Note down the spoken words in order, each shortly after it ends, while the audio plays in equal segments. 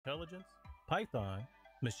intelligence, Python,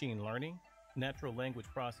 machine learning, natural language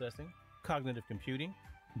processing, cognitive computing,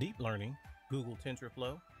 deep learning, Google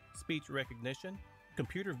TensorFlow, speech recognition,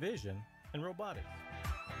 computer vision, and robotics.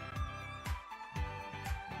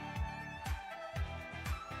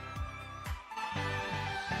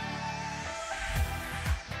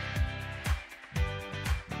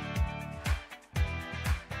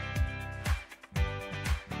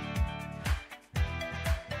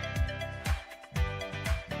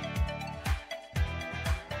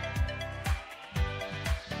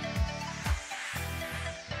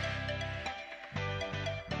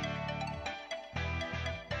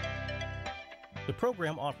 The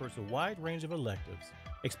program offers a wide range of electives,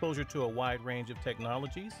 exposure to a wide range of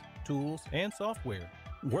technologies, tools, and software,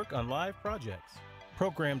 work on live projects,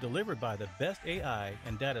 program delivered by the best AI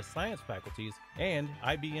and data science faculties and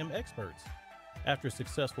IBM experts. After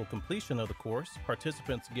successful completion of the course,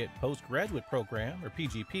 participants get postgraduate program, or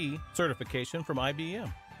PGP, certification from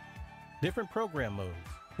IBM. Different program modes: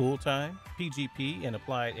 full-time, PGP and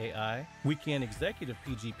Applied AI, weekend executive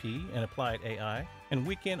PGP and Applied AI, and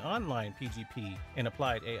weekend online PGP and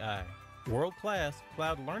Applied AI, world-class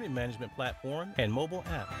cloud learning management platform and mobile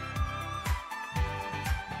app.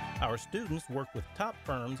 Our students work with top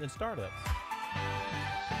firms and startups.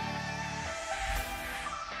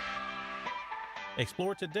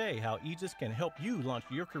 Explore today how Aegis can help you launch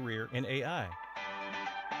your career in AI.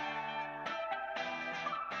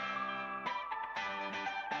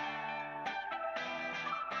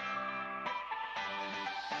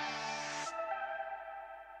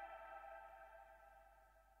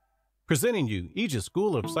 Presenting you Aegis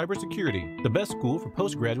School of Cybersecurity, the best school for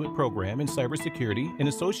postgraduate program in cybersecurity in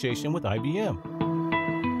association with IBM.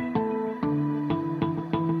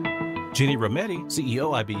 Ginny Rometty,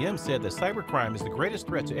 CEO IBM, said that cybercrime is the greatest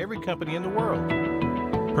threat to every company in the world.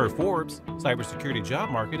 Per Forbes, cybersecurity job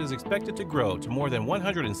market is expected to grow to more than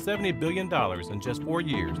 $170 billion in just 4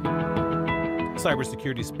 years.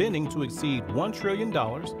 Cybersecurity spending to exceed $1 trillion.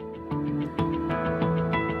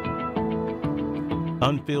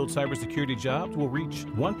 Unfilled cybersecurity jobs will reach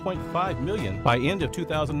 1.5 million by end of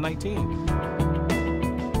 2019.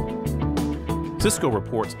 Cisco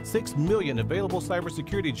reports 6 million available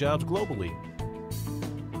cybersecurity jobs globally.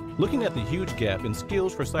 Looking at the huge gap in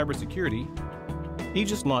skills for cybersecurity,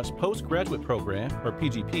 Aegis launched Postgraduate Program, or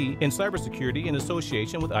PGP, in cybersecurity in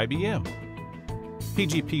association with IBM.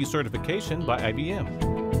 PGP certification by IBM.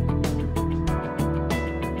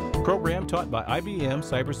 Program taught by IBM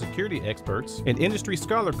cybersecurity experts and industry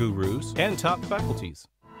scholar gurus and top faculties.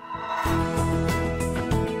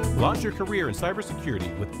 Launch your career in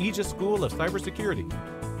cybersecurity with Aegis School of Cybersecurity.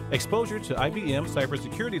 Exposure to IBM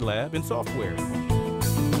Cybersecurity Lab and software.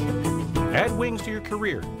 Add wings to your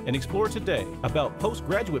career and explore today about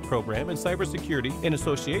postgraduate program in cybersecurity in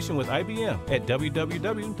association with IBM at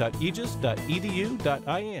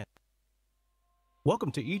www.aegis.edu.in.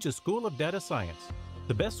 Welcome to Aegis School of Data Science,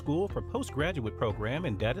 the best school for postgraduate program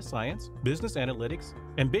in data science, business analytics,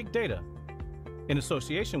 and big data, in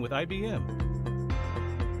association with IBM.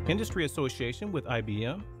 Industry association with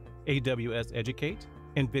IBM, AWS Educate,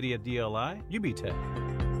 NVIDIA DLI, UBTech.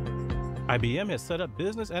 IBM has set up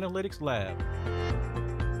Business Analytics Lab.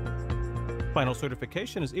 Final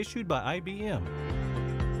certification is issued by IBM.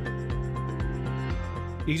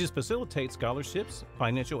 Aegis facilitates scholarships,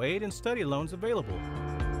 financial aid, and study loans available.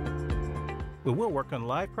 We will work on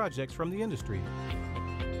live projects from the industry.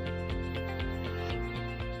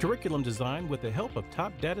 Curriculum designed with the help of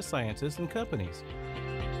top data scientists and companies.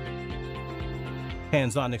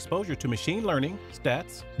 Hands-on exposure to machine learning,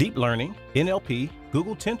 stats, deep learning, NLP,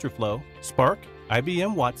 Google TensorFlow, Spark,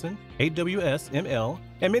 IBM Watson, AWS ML,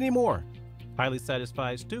 and many more. Highly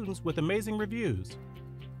satisfied students with amazing reviews.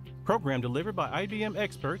 Program delivered by IBM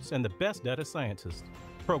experts and the best data scientists.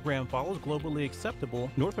 Program follows globally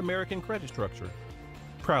acceptable North American credit structure.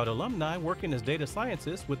 Proud alumni working as data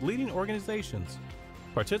scientists with leading organizations.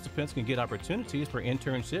 Participants can get opportunities for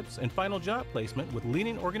internships and final job placement with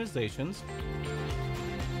leading organizations.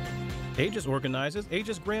 Aegis organizes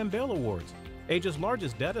Aegis Grand Bell Awards, Aegis'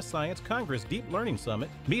 largest data science Congress Deep Learning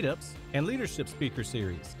Summit, meetups, and leadership speaker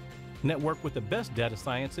series. Network with the best data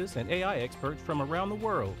scientists and AI experts from around the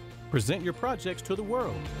world. Present your projects to the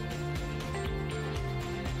world.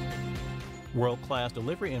 World-class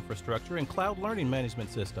delivery infrastructure and cloud learning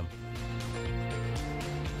management system.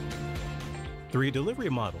 3 delivery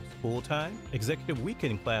models: full-time, executive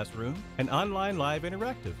weekend classroom, and online live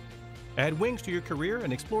interactive. Add wings to your career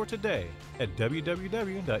and explore today at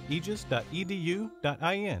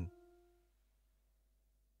www.aegis.edu.in.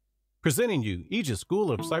 Presenting you Aegis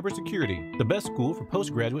School of Cybersecurity, the best school for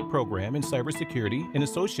postgraduate program in cybersecurity in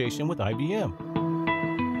association with IBM.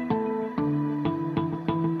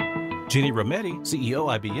 Ginny Rometty, CEO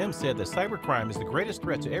IBM, said that cybercrime is the greatest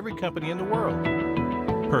threat to every company in the world.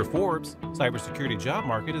 Per Forbes, cybersecurity job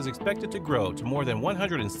market is expected to grow to more than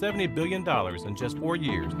 $170 billion in just 4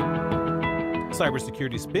 years.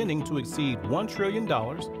 Cybersecurity spending to exceed $1 trillion.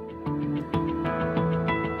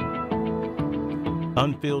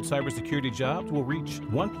 Unfilled cybersecurity jobs will reach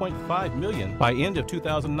 1.5 million by end of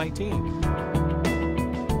 2019.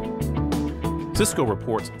 Cisco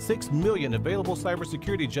reports 6 million available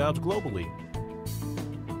cybersecurity jobs globally.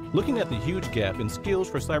 Looking at the huge gap in skills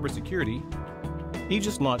for cybersecurity,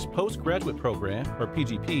 Aegis launched Postgraduate Program, or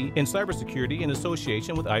PGP, in cybersecurity in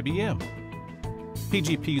association with IBM.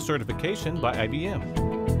 PGP certification by IBM.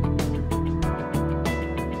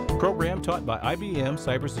 Program taught by IBM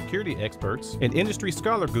cybersecurity experts and industry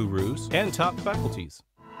scholar gurus and top faculties.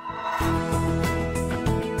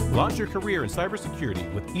 Launch your career in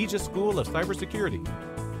cybersecurity with Aegis School of Cybersecurity.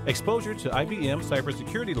 Exposure to IBM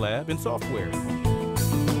Cybersecurity Lab and software.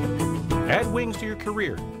 Add wings to your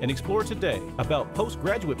career and explore today about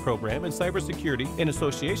postgraduate program in cybersecurity in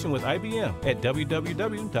association with IBM at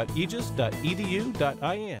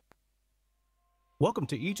www.aegis.edu.in. Welcome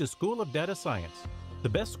to Aegis School of Data Science, the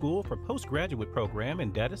best school for postgraduate program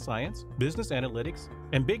in data science, business analytics,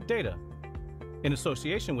 and big data in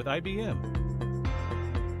association with IBM.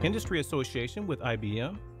 Industry association with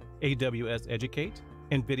IBM, AWS Educate,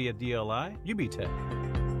 NVIDIA DLI, UBTech.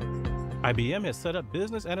 IBM has set up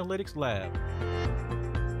Business Analytics Lab.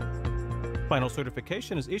 Final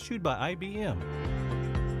certification is issued by IBM.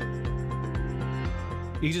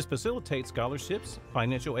 Aegis facilitates scholarships,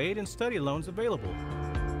 financial aid, and study loans available.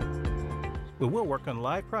 We will work on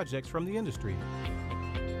live projects from the industry.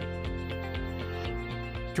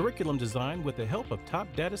 Curriculum designed with the help of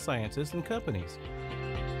top data scientists and companies.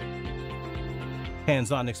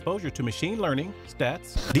 Hands-on exposure to machine learning,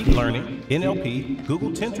 stats, deep learning, NLP,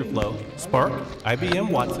 Google TensorFlow, Spark,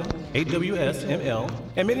 IBM Watson, AWS ML,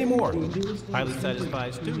 and many more. Highly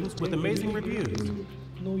satisfied students with amazing reviews.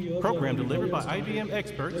 Program delivered by IBM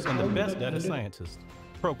experts and the best data scientists.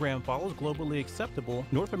 Program follows globally acceptable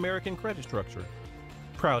North American credit structure.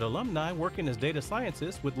 Proud alumni working as data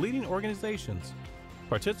scientists with leading organizations.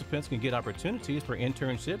 Participants can get opportunities for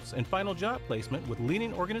internships and final job placement with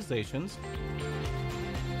leading organizations.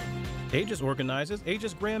 Aegis organizes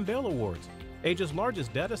Aegis Grand Bell Awards, Aegis'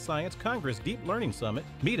 largest data science Congress Deep Learning Summit,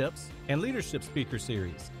 meetups, and leadership speaker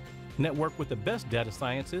series. Network with the best data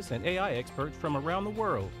scientists and AI experts from around the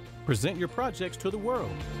world. Present your projects to the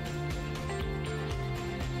world.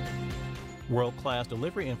 World-class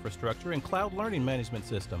delivery infrastructure and cloud learning management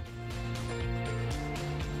system.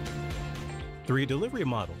 3 delivery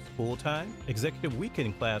models: full-time, executive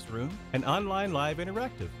weekend classroom, and online live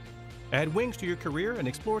interactive. Add wings to your career and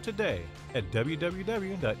explore today at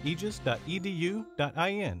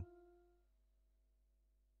www.aegis.edu.in.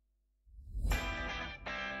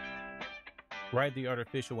 Ride the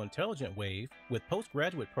artificial intelligence wave with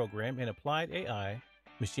postgraduate program in applied AI,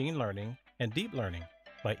 machine learning, and deep learning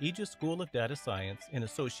by Aegis School of Data Science in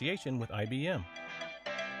association with IBM.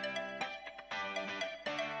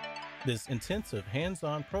 This intensive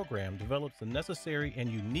hands-on program develops the necessary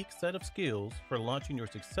and unique set of skills for launching your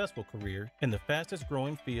successful career in the fastest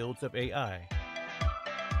growing fields of AI.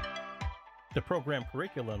 The program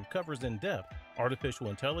curriculum covers in depth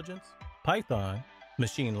artificial intelligence, Python,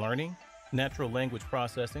 machine learning, natural language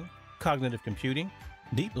processing, cognitive computing,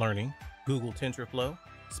 deep learning, Google TensorFlow,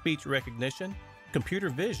 speech recognition, computer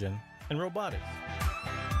vision, and robotics.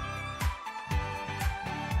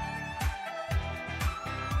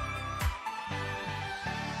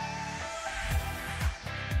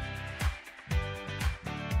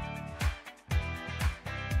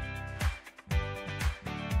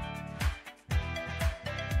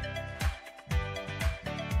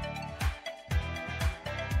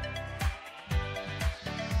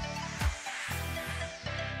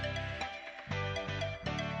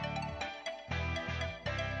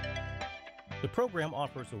 The program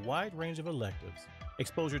offers a wide range of electives,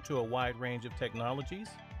 exposure to a wide range of technologies,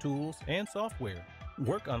 tools, and software,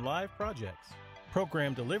 work on live projects,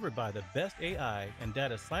 program delivered by the best AI and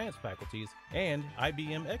data science faculties and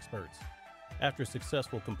IBM experts. After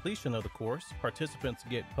successful completion of the course, participants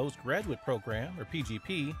get postgraduate program, or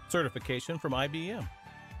PGP, certification from IBM.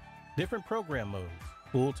 Different program modes: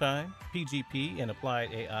 full-time, PGP and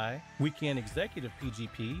applied AI, weekend executive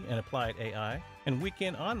PGP and applied AI, and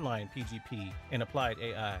weekend online PGP and applied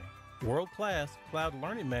AI, world-class cloud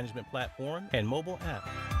learning management platform and mobile app.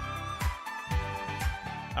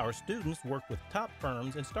 Our students work with top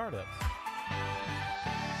firms and startups.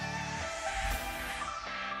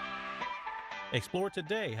 Explore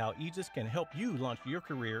today how Aegis can help you launch your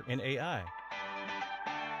career in AI.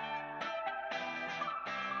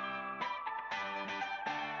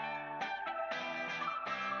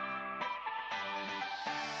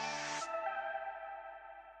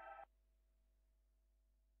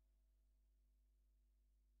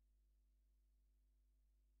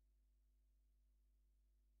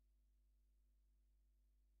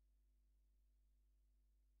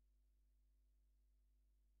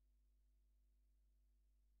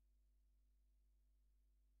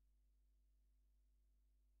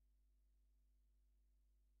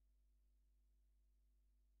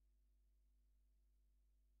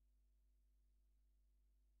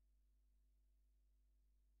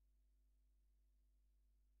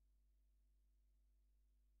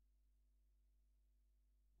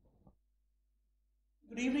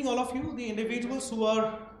 Good evening, all of you, the individuals who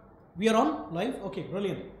are, we are on live? Okay,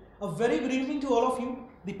 brilliant. A very good evening to all of you,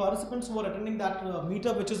 the participants who are attending that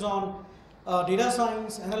meetup, which is on data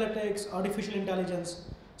science, analytics, artificial intelligence.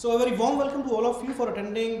 So a very warm welcome to all of you for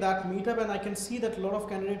attending that meetup, and I can see that a lot of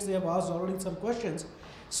candidates, they have asked already some questions.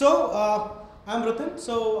 So I'm Ritin,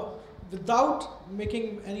 so without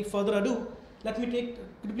making any further ado, let me take,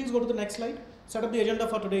 could you please go to the next slide? Set up the agenda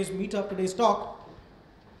for today's meetup, today's talk.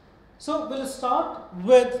 So we'll start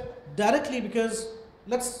with directly, because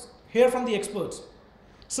let's hear from the experts.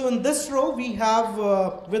 So in this row we have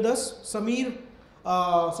with us Samir.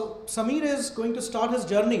 So Samir is going to start his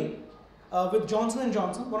journey with Johnson &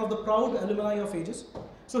 Johnson, one of the proud alumni of Aegis.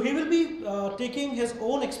 So he will be taking his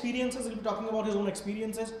own experiences, he'll be talking about his own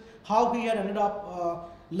experiences, how he had ended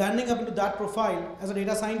up landing up into that profile as a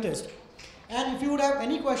data scientist. And if you would have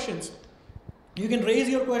any questions, you can raise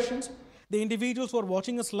your questions. The individuals who are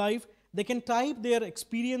watching us live, they can type their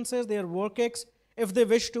experiences, their work ex, if they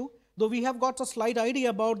wish to. Though we have got a slight idea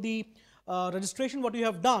about the registration, what you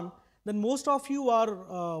have done, then most of you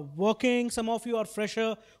are working, some of you are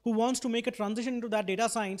fresher who wants to make a transition into that data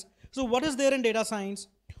science. So what is there in data science?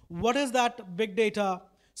 What is that big data?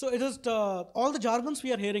 So it is all the jargons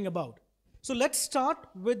we are hearing about. So let's start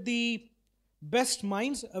with the best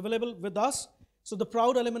minds available with us. So the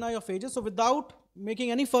proud alumni of Aegis. So without making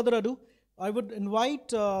any further ado, I would invite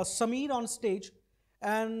Samir on stage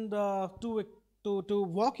and to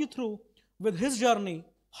walk you through with his journey,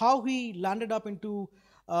 how he landed up into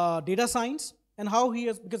data science and how he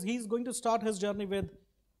is, because he's going to start his journey with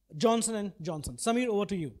Johnson & Johnson. Samir, over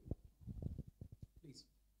to you. Please.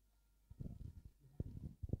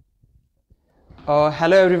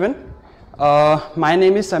 Hello everyone. My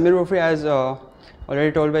name is Samir Rofri, as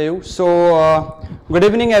already told by you. So good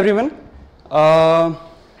evening everyone.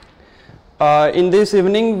 In this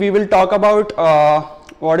evening we will talk about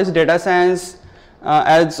what is data science,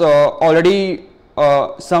 as already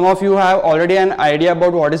some of you have already an idea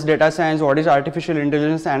about what is data science, what is artificial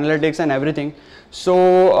intelligence, analytics and everything.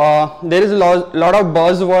 So there is a lot of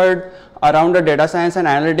buzzword around the data science and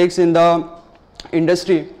analytics in the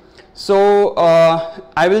industry. So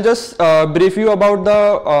I will just brief you about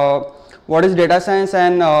the what is data science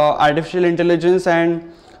and artificial intelligence and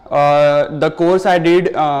the course I did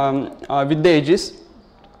with the Aegis.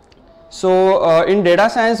 So in data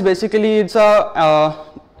science, basically it's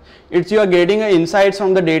you are getting insights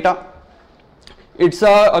from the data. It's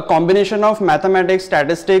a combination of mathematics,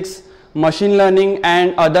 statistics, machine learning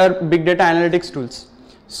and other big data analytics tools.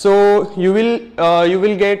 So you will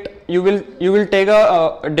take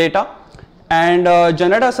a data and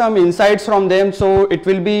generate some insights from them. So it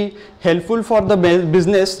will be helpful for the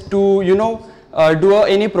business to do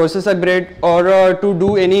any process upgrade or to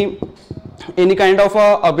do any kind of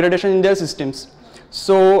upgradation in their systems.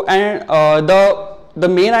 So and the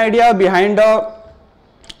main idea behind the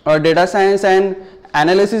data science and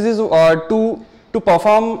analysis is to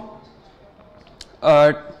perform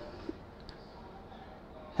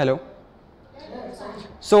hello.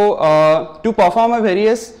 So to perform a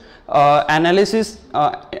various analysis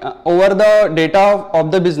over the data of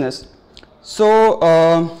the business. So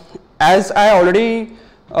as I already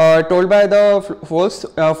told by the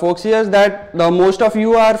folks here, that the most of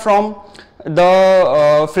you are from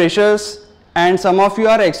the freshers and some of you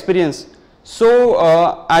are experienced. So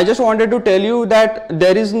I just wanted to tell you that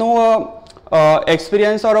there is no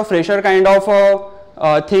experience or a fresher kind of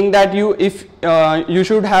thing that you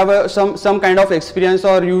should have some kind of experience,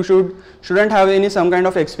 or you shouldn't have some kind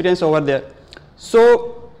of experience over there.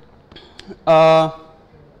 So I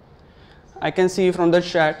can see from the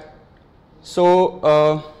chat.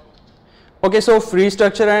 So Okay, so free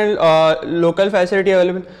structure and local facility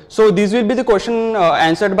available. So these will be the question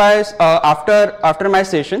answered by after my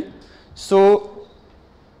session. So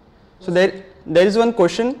there is one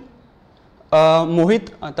question. Mohit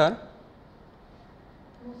Atar.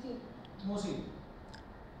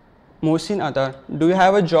 Mohsin Atar, do you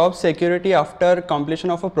have a job security after completion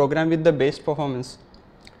of a program with the best performance?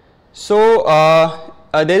 So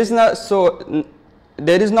there is not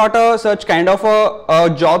a such kind of a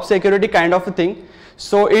job security kind of a thing.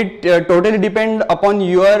 So it totally depends upon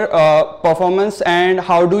your performance and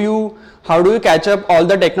how do you catch up all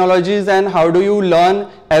the technologies and how do you learn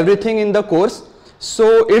everything in the course.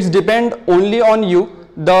 So it's depend only on you.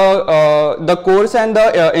 The course and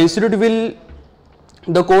the institute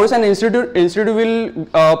will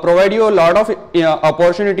provide you a lot of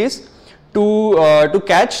opportunities to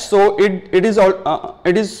catch. So it is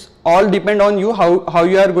all depend on you how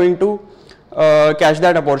you are going to catch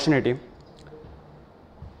that opportunity.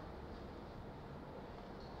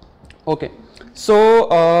 Okay, so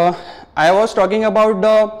I was talking about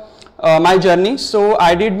my journey. So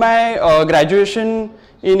I did my graduation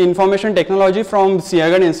in information technology from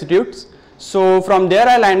Siagan Institutes. So from there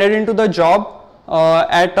I landed into the job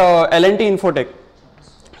at L&T Infotech.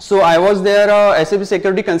 So I was there SAP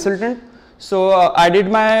security consultant. So I did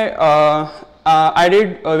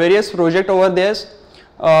various projects over there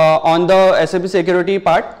on the SAP security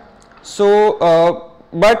part. So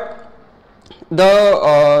but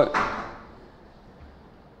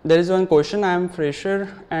there is one question. I am fresher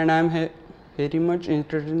and I am very much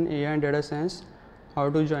interested in AI and data science. How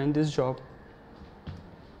to join this job?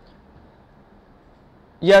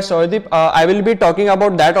 Yeah, Sohadeep, I will be talking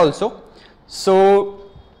about that also. So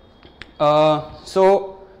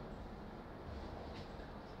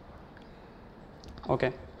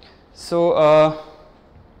okay, so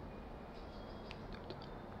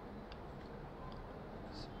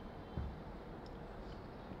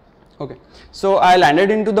okay, so I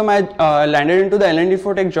landed into the L&D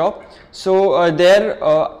Infotech job. So there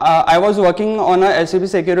I was working on a SAP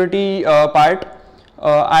security part.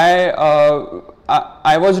 I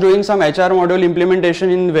was doing some HR module implementation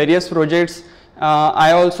in various projects.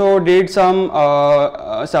 I also did some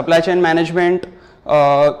supply chain management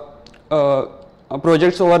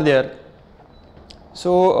projects over there.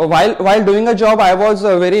 So while doing a job, I was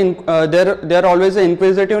there always an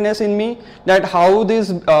inquisitiveness in me that how this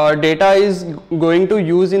data is going to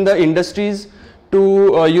use in the industries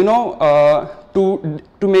to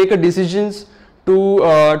to make a decisions,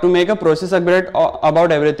 to make a process upgrade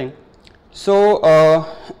about everything. So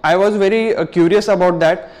I was very curious about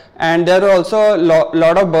that, and there are also a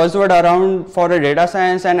lot of buzzword around for data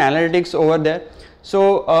science and analytics over there.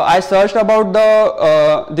 So I searched about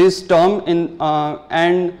this term and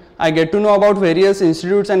I get to know about various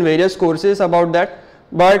institutes and various courses about that.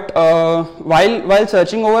 But while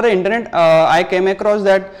searching over the internet, I came across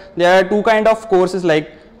that there are two kind of courses,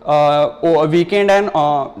 like weekend and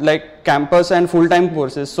like campus and full-time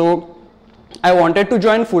courses. So I wanted to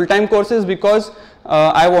join full-time courses because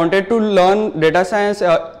I wanted to learn data science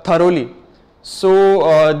thoroughly.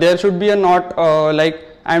 So there should be a not like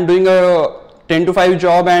I am doing a 10 to 5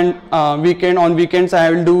 job and on weekends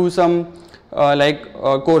I will do some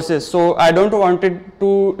courses. So I don't wanted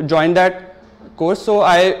to join that course. So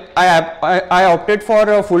I opted for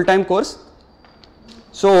a full-time course.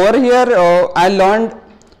 So over here I learned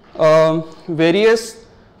various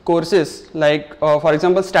courses like for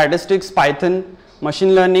example statistics, Python,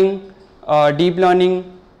 machine learning, deep learning.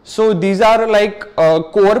 So these are like a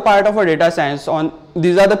core part of a data science.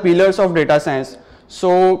 These are the pillars of data science.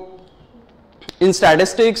 So in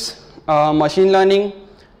statistics, machine learning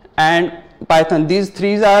and Python, these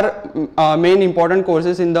three are main important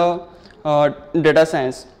courses in the data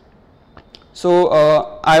science. So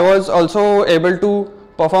I was also able to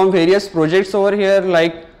perform various projects over here,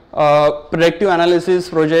 like predictive analysis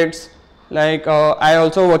projects. Like I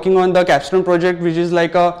also working on the capstone project, which is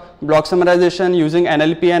like a block summarization using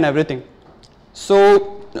NLP and everything.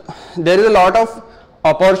 So there is a lot of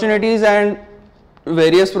opportunities and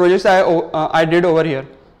various projects I did over here.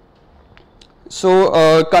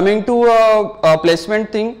 So coming to a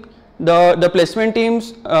placement thing, the placement team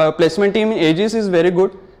in Aegis is very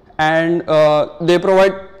good, and they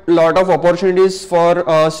provide lot of opportunities for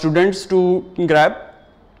students to grab.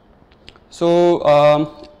 So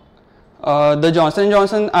the Johnson &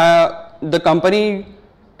 Johnson, the company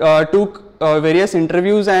took various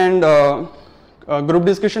interviews and group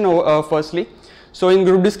discussion firstly. So in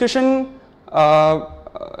group discussion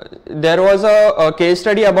there was a case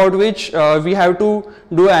study about which we have to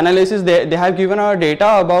do analysis. They have given our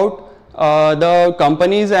data about the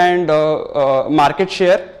companies and market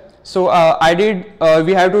share. So I did.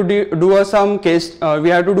 We have to do some case. We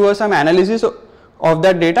have to do some analysis of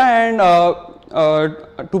that data and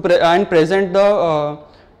present the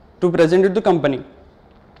to present it to the company.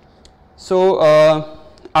 So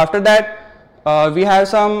after that, we have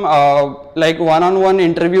some like one-on-one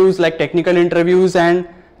interviews, like technical interviews, and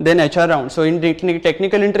then HR round. So in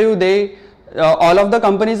technical interview, they all of the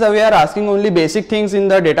companies we are asking only basic things in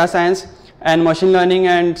the data science and machine learning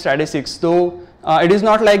and statistics. So it is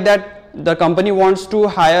not like that the company wants to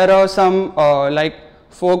hire some like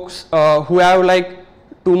folks who have like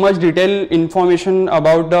too much detailed information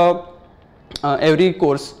about the every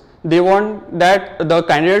course. They want that the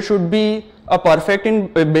candidate should be a perfect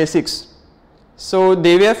in basics. So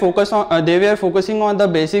they were focusing on the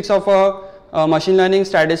basics of machine learning,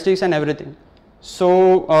 statistics, and everything.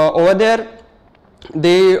 So over there,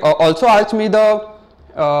 they also asked me the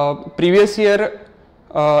previous year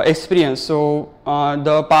experience. So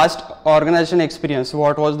the past organization experience,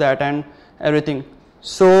 what was that, and everything.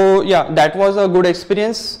 So yeah, that was a good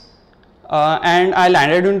experience. And I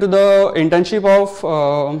landed into the internship of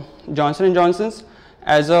Johnson & Johnson's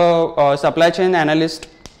as a supply chain analyst.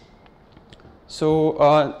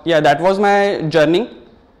 So yeah, that was my journey.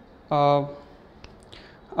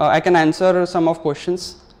 I can answer some of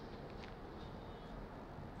questions.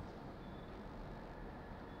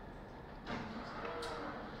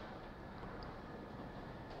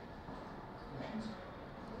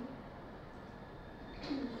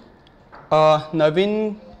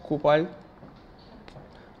 Naveen Kupal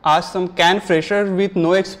asked can fresher with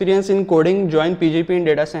no experience in coding join PGP in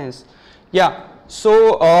data science? Yeah,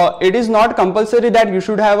 so it is not compulsory that you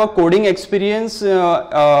should have a coding experience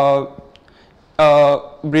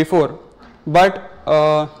before, but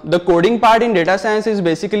the coding part in data science is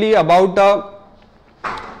basically about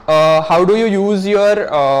how do you use your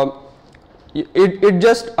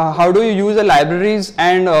how do you use the libraries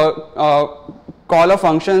and call of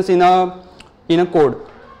functions in a code.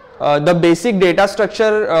 The basic data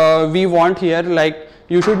structure we want here, like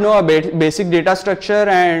you should know a basic data structure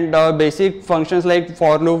and basic functions like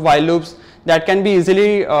for loop, while loops, that can be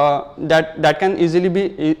easily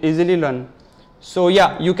easily learned. So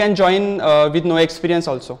yeah, you can join with no experience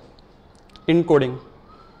also in coding.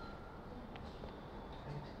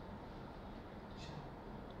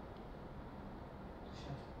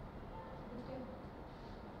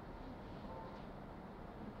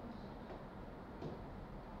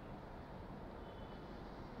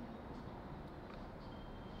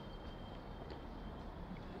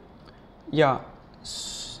 Yeah,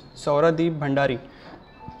 Sauradeep Bhandari.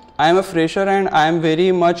 I am a fresher and I am very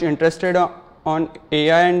much interested on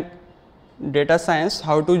AI and data science.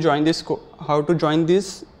 How to join this? How to join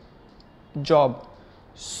this job?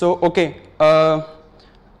 So okay.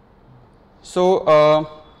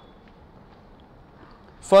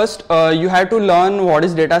 First you have to learn what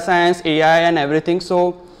is data science, AI, and everything.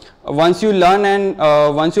 So once you learn and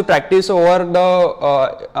once you practice over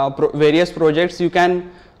the various projects, you can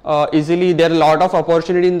easily, there are a lot of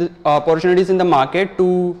opportunities in the market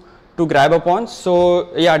to grab upon. So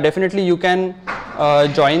yeah, definitely you can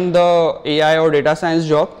join the AI or data science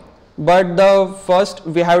job, but the first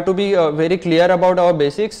we have to be very clear about our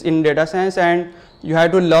basics in data science, and you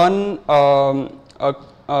have to learn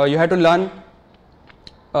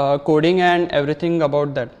coding and everything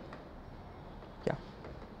about that. Yeah.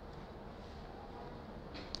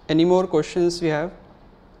 Any more questions we have?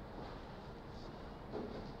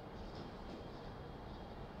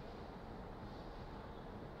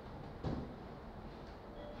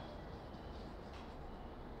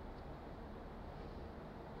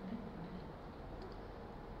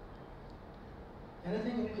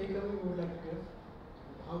 Anything, any takeaway you would like to give?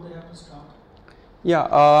 How they have to start? Yeah,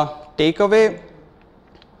 takeaway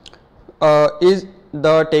is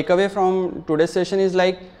the takeaway from today's session is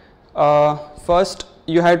like first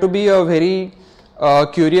you have to be very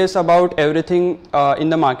curious about everything in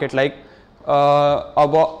the market, like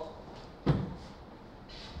about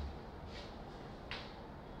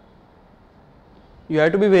you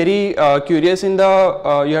have to be very curious in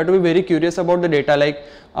the you have to be very curious about the data, like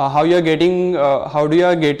how you are getting how do you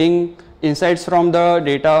are getting insights from the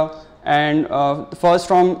data, and first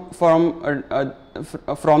from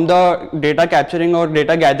the data capturing or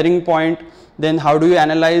data gathering point, then how do you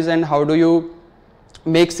analyze and how do you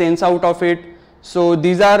make sense out of it. So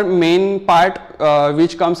these are main part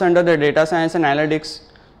which comes under the data science and analytics.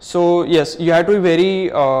 So yes, you have to be very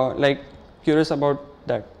like curious about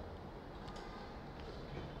that.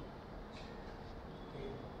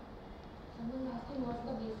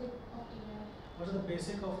 what is the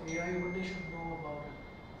basic of AI, what they should know about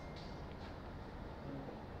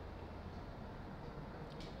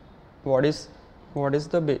it? What is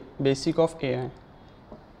the basic of AI?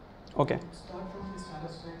 Okay. Start from the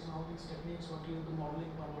statistics, all these techniques, what you do, the modeling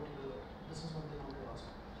part, what you do. This is what they want to ask.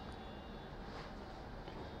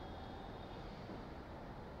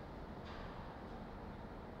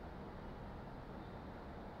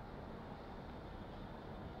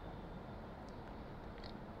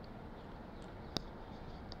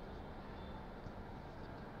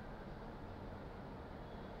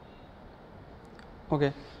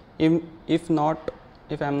 Okay.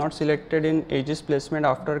 If I am not selected in Aegis placement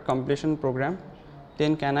after completion program,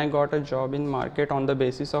 then can I got a job in market on the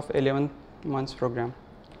basis of 11 months program?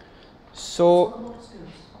 So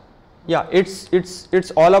yeah,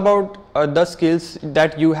 it's all about the skills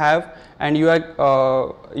that you have and you have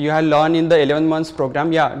learned in the 11 months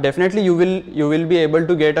program. Yeah, definitely you will be able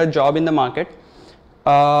to get a job in the market.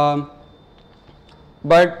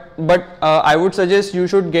 But I would suggest you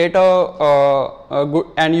should get a good,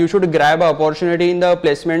 and you should grab an opportunity in the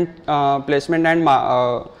placement and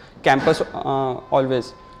campus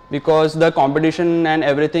always, because the competition and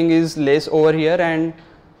everything is less over here, and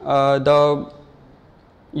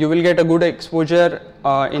you will get a good exposure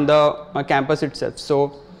in the campus itself.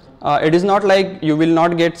 So it is not like you will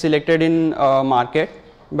not get selected in market,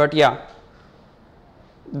 but yeah,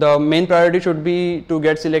 the main priority should be to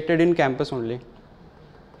get selected in campus only.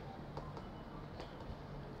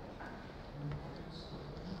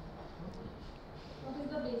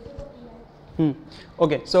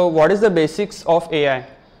 Okay, so what is the basics of AI?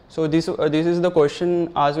 So this is the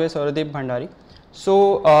question asked by Sauradeep Bhandari.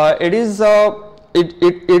 So it is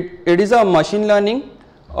a machine learning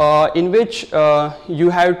in which you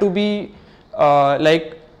have to be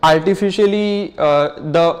like artificially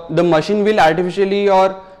the machine will artificially,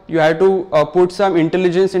 or you have to put some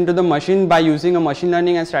intelligence into the machine by using a machine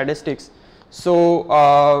learning and statistics. So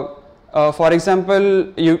for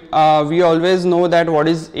example, we always know that what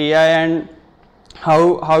is AI and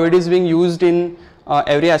how it is being used in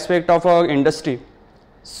every aspect of our industry.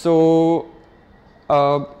 So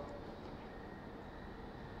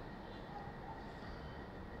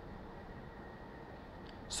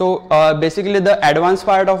basically the advanced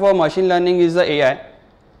part of our machine learning is the AI.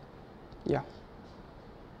 Yeah.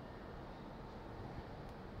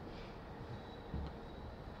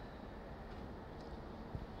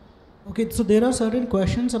 Okay, so there are certain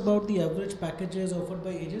questions about the average packages offered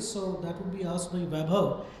by Aegis, so that would be asked by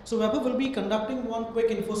Vaibhav. So Vaibhav will be conducting one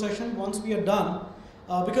quick info session once we are done,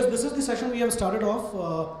 because this is the session we have started off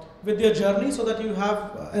with their journey, so that you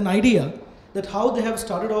have an idea that how they have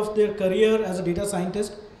started off their career as a data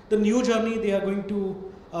scientist, the new journey they are going to,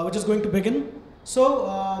 which is going to begin.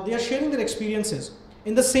 So they are sharing their experiences.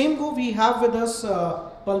 In the same go, we have with us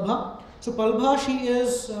Palbha. So Palbha, she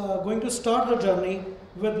is going to start her journey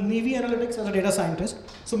with Nevi Analytics as a data scientist.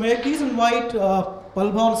 So may I please invite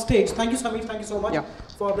Palbha on stage. Thank you, Samir. Thank you so much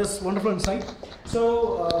for this wonderful insight.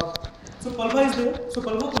 So, so Palbha is there. So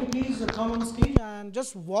Palbha, could you please come on stage and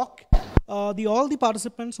just walk all the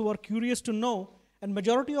participants who are curious to know, and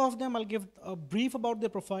majority of them I'll give a brief about their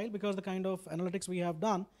profile because the kind of analytics we have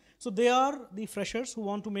done. So they are the freshers who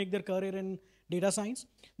want to make their career in data science.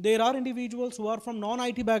 There are individuals who are from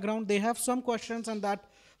non-IT background. They have some questions and that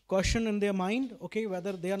question in their mind, okay,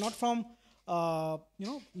 whether they are not from,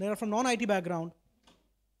 they are from non-IT background,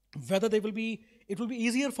 whether it will be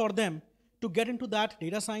easier for them to get into that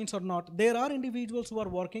data science or not. There are individuals who are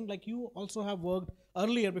working, like you also have worked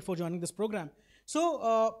earlier before joining this program.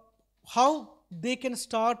 So how they can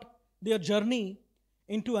start their journey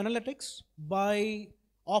into analytics by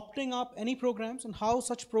opting up any programs and how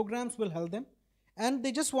such programs will help them. And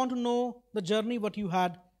they just want to know the journey what you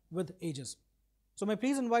had with Aegis. So may I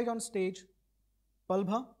please invite on stage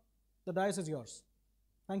Palbha. The dais is yours.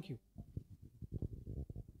 Thank you.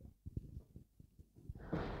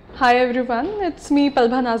 Hi everyone, it's me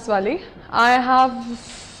Palbha Nazwale.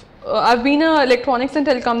 I've been an electronics and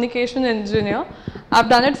telecommunication engineer. I've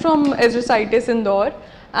done it from Aegis Indore,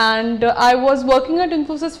 and I was working at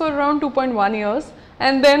Infosys for around 2.1 years.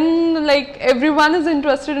 And then like everyone is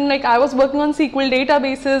interested in, like I was working on SQL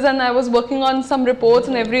databases and I was working on some reports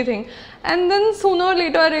and everything. And then sooner or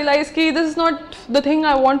later I realized that this is not the thing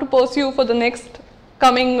I want to pursue for the next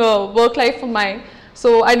coming work life of mine.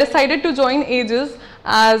 So I decided to join Aegis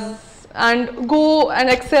and go and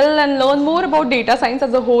excel and learn more about data science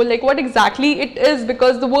as a whole, like what exactly it is,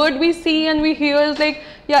 because the word we see and we hear is like,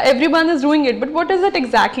 yeah, everyone is doing it, but what is it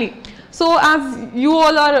exactly? So as you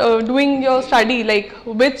all are doing your study, like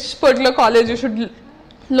which particular college you should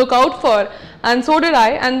look out for, and so did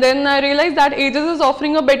I. And then I realized that Aegis is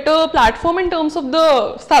offering a better platform in terms of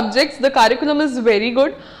the subjects. The curriculum is very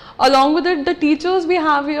good. Along with it, the teachers we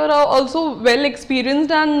have here are also well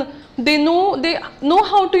experienced, and they know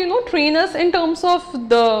how to train us in terms of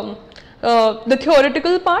the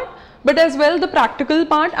theoretical part, but as well the practical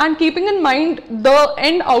part, and keeping in mind the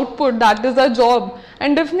end output, that is our job.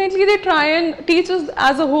 And definitely they try and teach us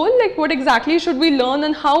as a whole, like what exactly should we learn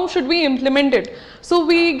and how should we implement it. So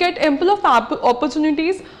we get ample of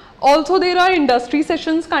opportunities. Also there are industry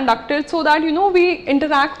sessions conducted, so that we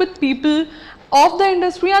interact with people of the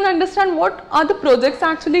industry and understand what are the projects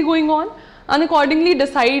actually going on, and accordingly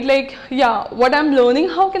decide, like, yeah, what I'm learning,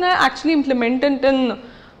 how can I actually implement it in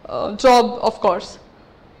job, of course.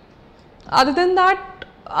 Other than that,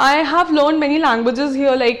 I have learned many languages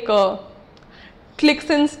here, like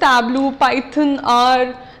ClickSense, Tableau, Python,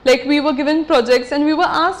 R. Like, we were given projects and we were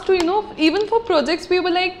asked to, even for projects, we were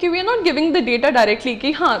like, we are not giving the data directly,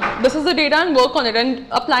 ki, this is the data and work on it and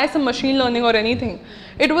apply some machine learning or anything.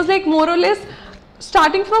 It was like more or less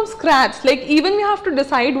starting from scratch. Like, even we have to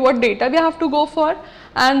decide what data we have to go for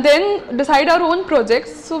and then decide our own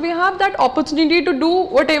projects. So we have that opportunity to do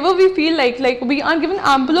whatever we feel like we are given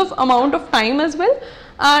ample of amount of time as well,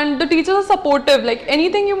 and the teachers are supportive. Like,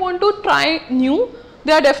 anything you want to try new,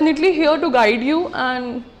 they are definitely here to guide you,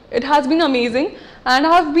 and it has been amazing. And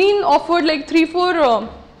I have been offered like 3-4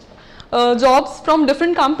 jobs from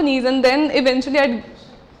different companies, and then eventually I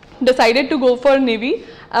decided to go for Navy.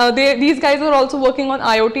 These guys are also working on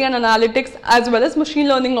IoT and analytics as well as machine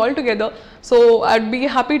learning altogether. So I'd be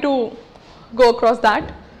happy to go across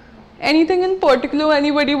that. Anything in particular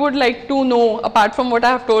anybody would like to know apart from what I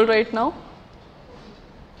have told right now?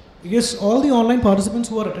 Yes, all the online participants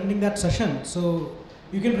who are attending that session, so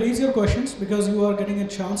you can raise your questions because you are getting a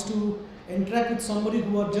chance to interact with somebody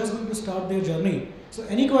who are just going to start their journey. So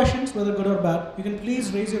any questions, whether good or bad, you can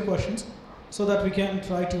please raise your questions so that we can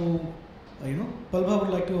try to, Palbha would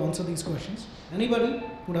like to answer these questions. Anybody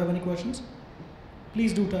would have any questions?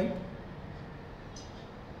 Please do type.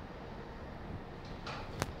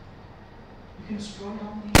 You can scroll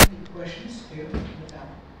down the questions here in the tab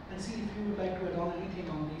and see if you would like to add on anything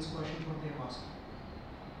on these questions what they have asked.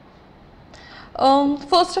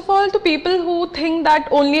 First of all, to people who think that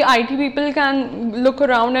only IT people can look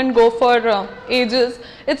around and go for Aegis,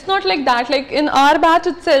 it's not like that. Like, in our batch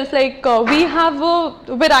itself, like we have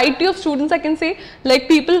a variety of students, I can say, like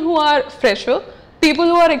people who are fresher, people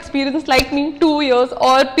who are experienced like me, 2 years,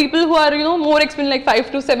 or people who are more experienced, like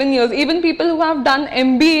 5 to 7 years. Even people who have done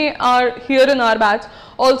MBA are here in our batch.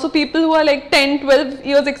 Also people who are like 10, 12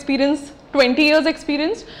 years experience, 20 years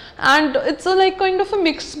experience, and it's a like kind of a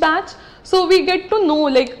mixed batch. So we get to know,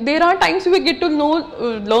 like, there are times we get to know,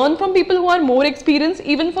 learn from people who are more experienced,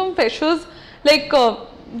 even from freshers. Like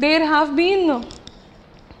there are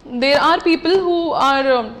people who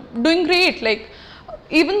are doing great. Like,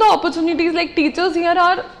 even the opportunities, like teachers here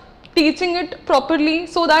are teaching it properly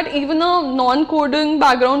so that even a non-coding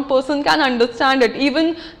background person can understand it.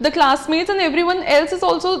 Even the classmates and everyone else is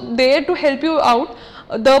also there to help you out.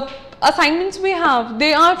 The assignments we have,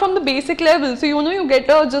 they are from the basic level, so you get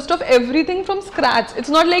a gist of everything from scratch. It's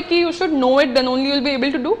not like you should know it, then only you will be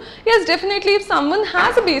able to do. Yes, definitely if someone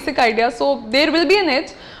has a basic idea, so there will be an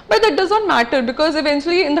edge, but that does not matter, because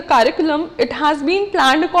eventually in the curriculum it has been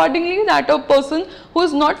planned accordingly that a person who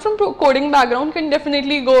is not from coding background can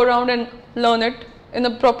definitely go around and learn it in a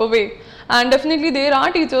proper way. And definitely there are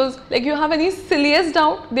teachers, like you have any silliest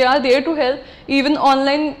doubt, they are there to help. Even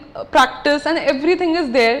online practice and everything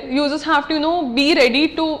is there. You just have to be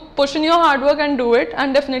ready to push in your hard work and do it,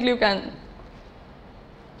 and definitely you can.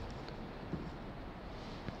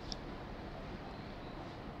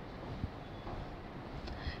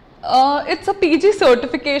 It's a PG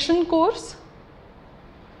certification course,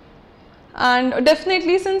 and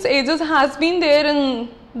definitely since Aegis has been there in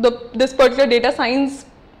this particular data science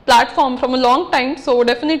platform from a long time, so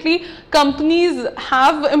definitely companies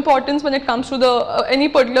have importance when it comes to the any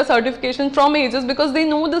particular certification from Aegis, because they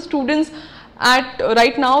know the students at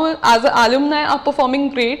right now as alumni are performing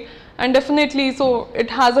great, and definitely so it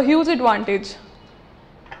has a huge advantage.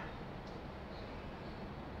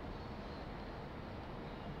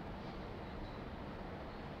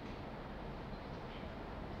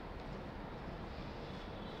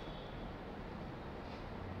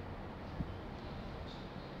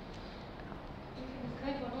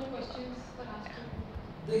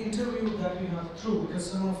 The interview that we have through, because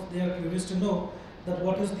some of they are curious to know that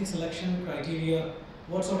what is the selection criteria,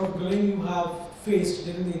 what sort of grilling you have faced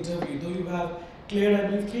during the interview. Though you have cleared, I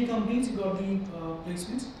believe, 3 companies, you got the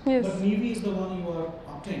placements, yes, but Navy is the one you are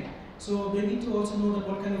obtained. So they need to also know that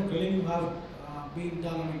what kind of grilling you have being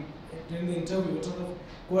done? I mean, during the interview, what sort of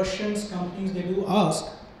questions companies they do ask?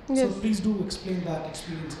 Yes. So please do explain that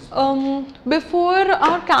experience. Before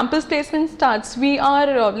our campus placement starts, we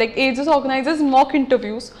are like Aegis organizes mock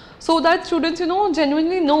interviews so that students,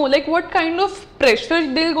 genuinely know like what kind of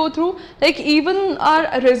pressure they'll go through. Like even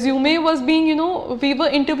our resume was being, we were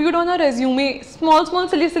interviewed on our resume. Small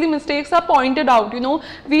silly mistakes are pointed out.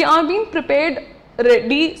 We are being prepared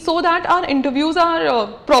ready so that our interviews are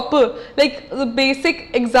proper, like the basic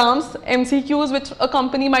exams, MCQs which a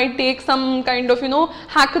company might take, some kind of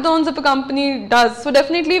hackathons if a company does. So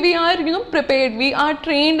definitely we are prepared, we are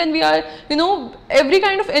trained, and we are every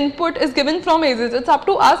kind of input is given from Aegis. It's up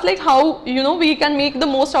to us like how we can make the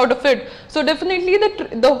most out of it. So definitely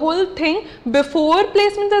the whole thing before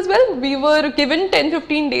placements as well, we were given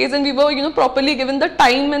 10-15 days and we were properly given the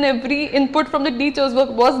time, and every input from the teachers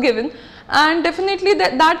was given. And definitely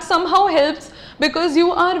that somehow helps because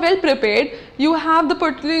you are well prepared. You have the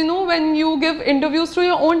particular, when you give interviews to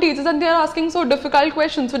your own teachers and they are asking so difficult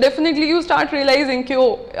questions, so definitely you start realizing,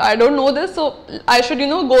 oh, I don't know this, so I should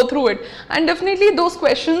go through it. And definitely those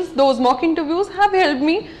questions, those mock interviews have helped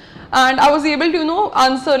me, and I was able to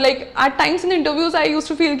answer. Like at times in interviews I used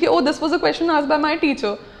to feel, oh, this was a question asked by my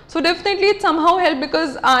teacher. So definitely it somehow helped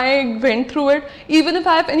because I went through it. Even if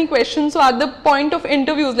I have any questions, so at the point of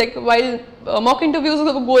interviews, like while mock interviews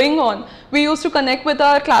were going on, we used to connect with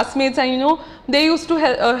our classmates, and they used to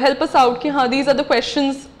help us out. Ki, these are the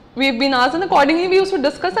questions we've been asked, and accordingly we used to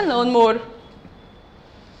discuss and learn more.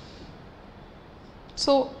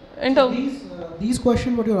 So these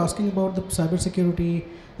questions what you're asking about, the cybersecurity,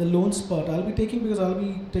 the loans part, I'll be taking because I'll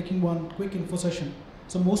be taking one quick info session.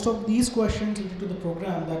 So most of these questions related to the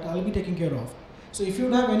program that I'll be taking care of. So if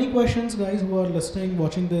you have any questions, guys who are listening,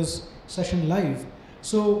 watching this session live,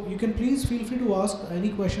 so you can please feel free to ask any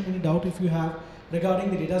question, any doubt if you have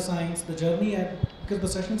regarding the data science, the journey, because the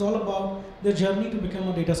session is all about the journey to become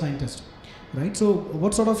a data scientist, right? So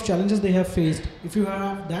what sort of challenges they have faced. If you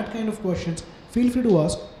have that kind of questions, feel free to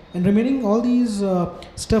ask. And remaining all these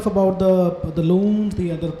stuff about the loans,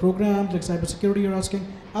 the other programs like cybersecurity you're asking,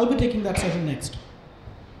 I'll be taking that session next.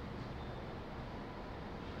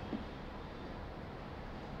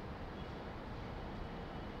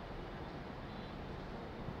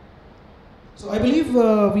 So I believe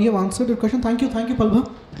we have answered your question. Thank you,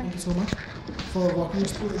 Palbha. Thank you so much for walking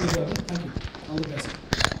us through the journey. Thank you. All the best.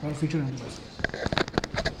 Our future anniversary.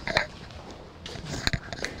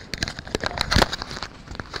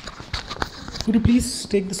 Could you please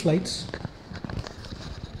take the slides?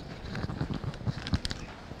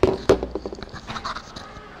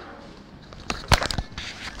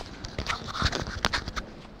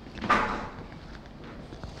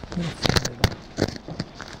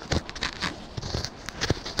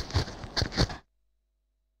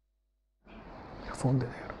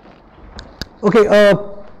 Okay,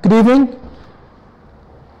 good evening.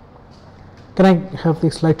 Can I have the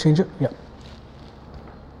slide changer? Yeah.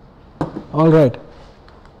 All right.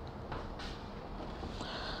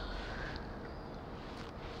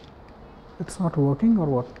 It's not working or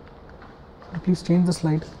what? Please change the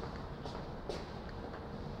slide.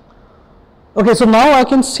 Okay, so now I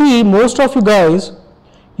can see most of you guys,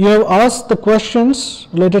 you have asked the questions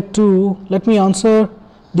related to, let me answer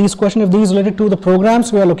these questions if these related to the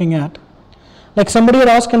programs we are looking at. Like somebody had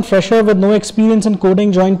asked, can fresher with no experience in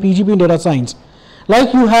coding join PGP in data science?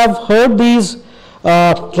 Like you have heard these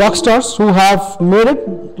rock stars who have made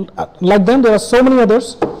it, like them there are so many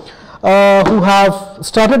others who have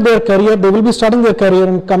started their career. They will be starting their career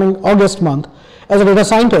in coming August month as a data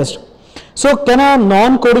scientist. So can a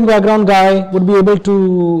non-coding background guy would be able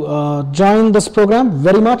to join this program?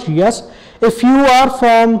 Very much, yes. If you are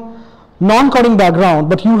from non-coding background,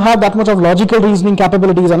 but you have that much of logical reasoning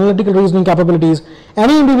capabilities, analytical reasoning capabilities,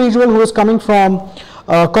 any individual who is coming from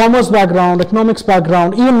commerce background, economics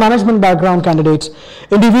background, even management background candidates,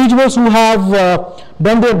 individuals who have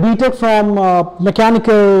done their BTech from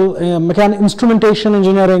mechanical, instrumentation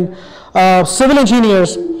engineering, civil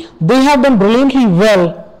engineers, they have done brilliantly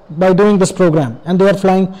well by doing this program, and they are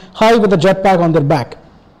flying high with a jetpack on their back.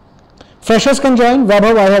 Freshers can join.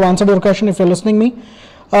 Vaibhav, I have answered your question if you're listening me.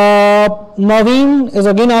 Naveen is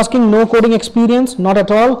again asking no coding experience, not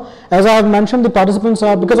at all. As I have mentioned, the participants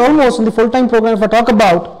are, because almost in the full-time program, if I talk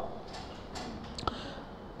about,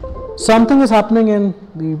 something is happening in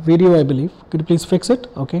the video, I believe. Could you please fix it?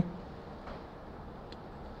 Okay.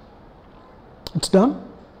 It's done.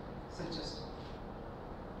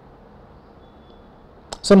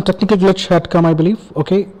 Some technical glitch had come, I believe.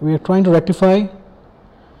 Okay, we are trying to rectify.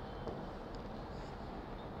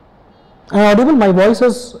 Audible, my voice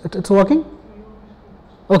is, it's working?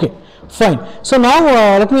 Okay, fine. So now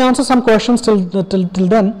let me answer some questions till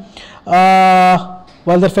then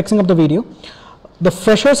while they're fixing up the video. The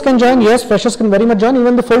freshers can join. Yes, freshers can very much join.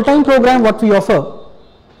 Even the full-time program what we offer,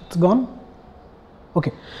 it's gone.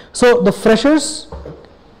 Okay, so the freshers,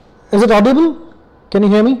 is it audible? Can you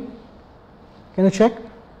hear me? Can you check?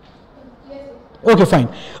 Okay, fine.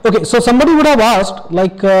 Okay, so somebody would have asked,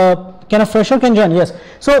 like, can a fresher can join? Yes.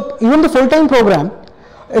 So even the full-time program,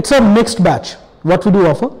 it's a mixed batch. What we do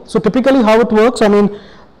offer. So typically, how it works? I mean,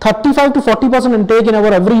 35 to 40% intake in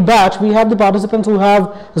our every batch. We have the participants who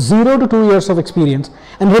have 0 to 2 years of experience,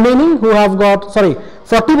 and remaining who have got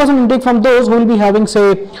 40% intake from those who will be having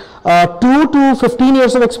say 2 to 15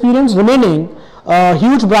 years of experience. Remaining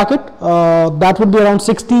huge bracket that would be around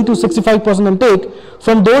 60 to 65% intake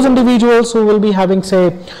from those individuals who will be having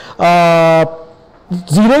say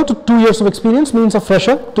 0 to 2 years of experience, means a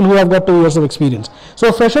fresher till who have got 2 years of experience. So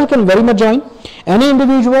a fresher can very much join. Any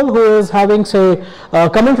individual who is having say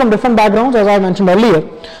coming from different backgrounds, as I mentioned earlier,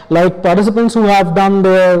 like participants who have done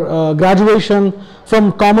their graduation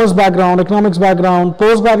from commerce background, economics background,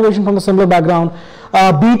 post graduation from the similar background,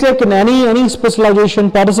 BTech in any specialization,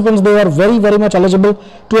 participants, they are very much eligible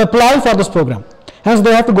to apply for this program. Hence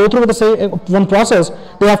they have to go through with the one process.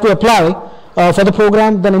 They have to apply for the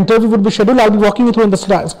program, then interview would be scheduled. I'll be walking you through in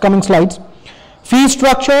the coming slides. Fee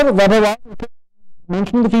structure, whatever,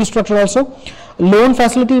 mentioning the fee structure also. Loan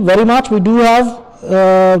facility, very much we do have.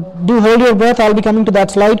 Do hold your breath, I'll be coming to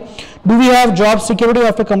that slide. Do we have job security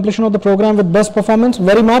after completion of the program with best performance?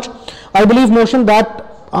 Very much. I believe motion that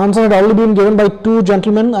answer had already been given by 2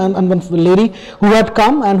 gentlemen and 1 lady who had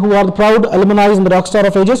come and who are the proud alumni and the rockstar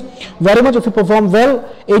of Aegis. Very much, if you perform well,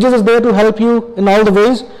 Aegis is there to help you in all the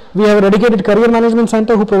ways. We have a dedicated career management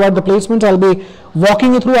center who provide the placements. I'll be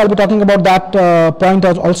walking you through, I'll be talking about that point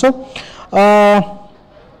also.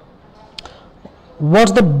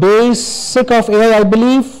 What's the basic of AI? I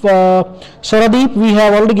believe, Sharadeep, we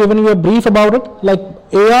have already given you a brief about it. Like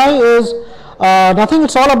AI is nothing,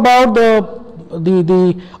 it's all about the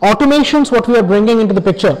automations what we are bringing into the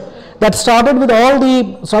picture. That started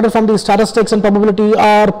from the statistics and probability,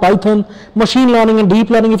 R, Python, machine learning and deep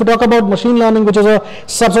learning. If you talk about machine learning, which is a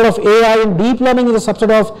subset of AI, and deep learning is a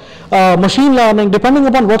subset of machine learning, depending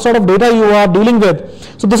upon what sort of data you are dealing with.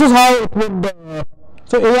 So this is how it would,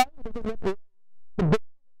 so AI,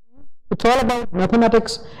 it's all about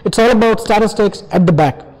mathematics, it's all about statistics at the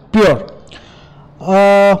back, pure.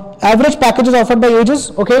 Average packages offered by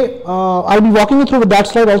Aegis. Okay, I'll be walking you through with that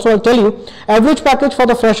slide also. I'll tell you average package for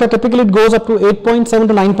the fresher, typically it goes up to 8.7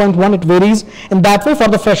 to 9.1. It varies in that way for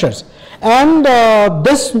the freshers. And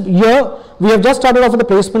this year we have just started off with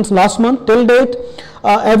the placements last month. Till date,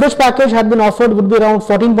 average package had been offered would be around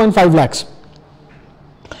 14.5 lakhs.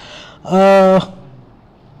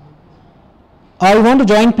 I want to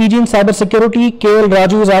join PG in cybersecurity. KL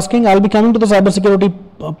Raju is asking. I'll be coming to the cybersecurity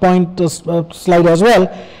point slide as well.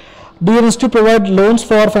 Do your institute provide loans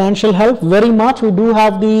for financial help? Very much. We do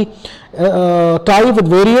have the tie with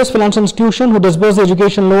various financial institutions who disburse the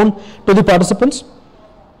education loan to the participants.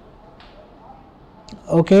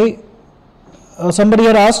 Okay. Somebody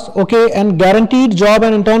had asked, okay, and guaranteed job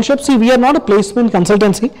and internship. See, we are not a placement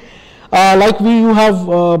consultancy. Like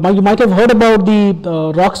you might have heard about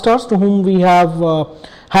the rock stars to whom we have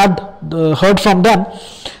heard from them.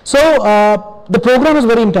 So the program is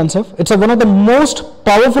very intensive. It's one of the most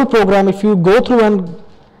powerful program. If you go through, and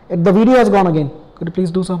the video has gone again. Could you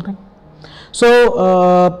please do something?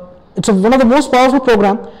 So it's one of the most powerful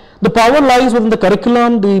program. The power lies within the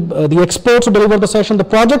curriculum, the experts who deliver the session, the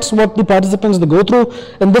projects what the participants they go through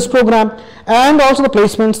in this program, and also the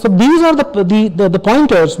placements. So these are the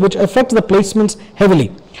pointers which affect the placements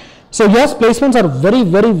heavily. So yes, placements are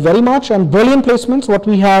very much, and brilliant placements what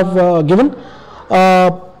we have given.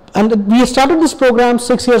 And we started this program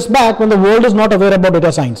 6 years back when the world is not aware about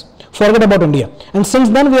data science. Forget about India. And since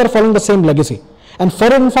then we are following the same legacy. And for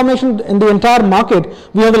your information, in the entire market,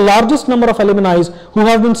 we have the largest number of alumni who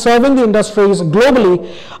have been serving the industries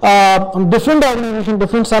globally on different organizations,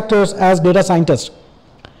 different sectors as data scientists.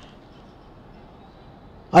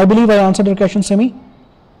 I believe I answered your question, Simi.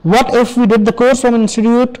 What if we did the course from an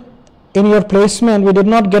institute, in your placement we did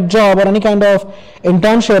not get job or any kind of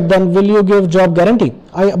internship, then will you give job guarantee?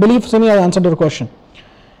 I believe, Simi, I answered your question.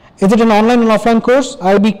 Is it an online and offline course?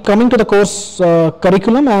 I'll be coming to the course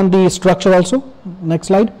curriculum and the structure also. Next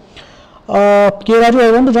slide. K. Raju,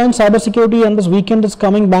 I want to join cybersecurity and this weekend is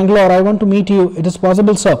coming, Bangalore. I want to meet you. It is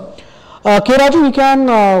possible, sir. K. Raju, we can,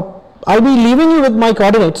 I'll be leaving you with my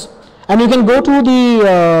coordinates and you can go to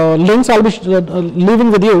the links I'll be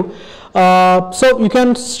leaving with you. So you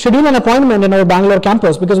can schedule an appointment in our Bangalore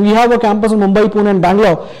campus, because we have a campus in Mumbai, Pune and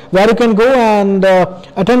Bangalore where you can go and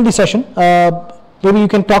attend the session. Maybe you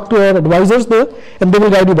can talk to our advisors there and they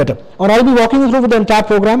will guide you better. Or I'll be walking you through with the entire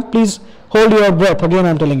program. Please hold your breath. Again,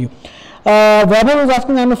 I'm telling you. Vaibhav is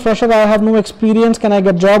asking, I'm a fresher, I have no experience, can I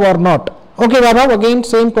get job or not? Okay, Vaibhav, again,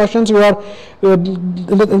 same questions. You are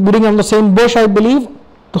bidding on the same bush, I believe.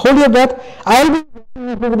 Hold your breath. I'll be walking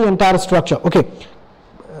you through the entire structure. Okay.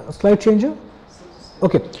 Slide changer.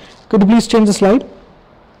 Okay. Could you please change the slide?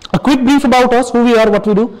 A quick brief about us, who we are, what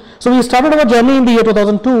we do. So we started our journey in the year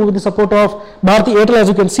 2002 with the support of Bharti Airtel, as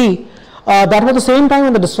you can see. That was the same time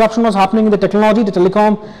when the disruption was happening in the technology, the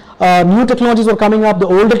telecom. New technologies were coming up, the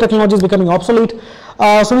older technologies becoming obsolete.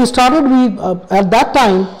 So we started, at that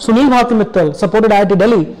time, Sunil Bharti Mittal supported IIT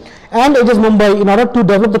Delhi and Aegis Mumbai in order to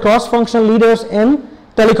develop the cross-functional leaders in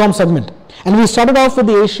telecom segment. And we started off with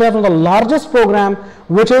the Asia from the largest program,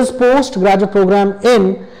 which is postgraduate program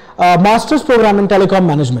in master's program in telecom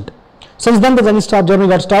management. Since then, the journey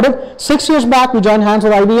got started. 6 years back, we joined hands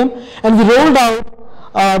with IBM and we rolled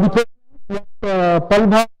out the program that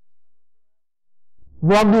Palbha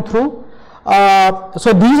walked you through.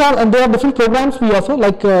 So these are, and there are different programs we offer,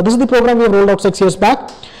 like this is the program we have rolled out 6 years back.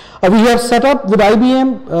 We have set up with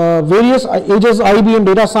IBM various Aegis IBM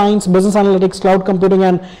data science, business analytics, cloud computing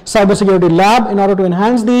and cybersecurity lab in order to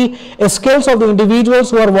enhance the skills of the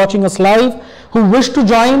individuals who are watching us live, who wish to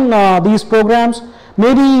join these programs.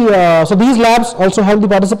 Maybe, so these labs also help the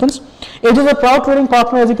participants. It is a proud training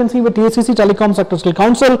partner, as you can see, with TACC Telecom Sector Skill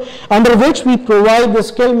Council, under which we provide the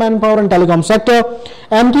skill manpower in telecom sector.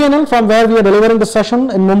 MTNL, from where we are delivering the session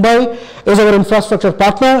in Mumbai, is our infrastructure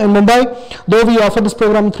partner in Mumbai, though we offer this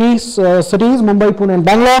program in 3 cities, Mumbai, Pune and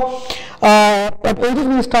Bangalore. At Aegis,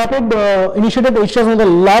 we started, initiated Aegis as the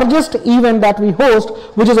largest event that we host,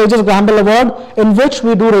 which is Aegis Gamble Award, in which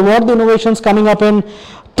we do reward the innovations coming up in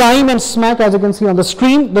time and smack, as you can see on the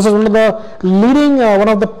screen. This is one of the leading, one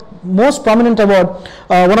of the most prominent award,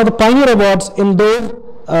 one of the pioneer awards in those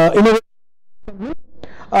innovation.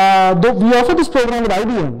 Though we offer this program with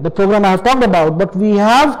IBM, the program I have talked about, but we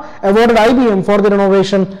have awarded IBM for their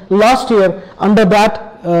innovation last year under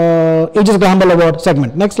that Aegis Gamble Award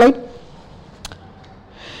segment. Next slide.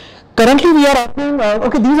 Currently, we are offering,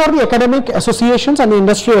 okay, these are the academic associations and the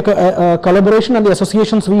industry collaboration and the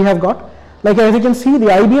associations we have got. Like as you can see, the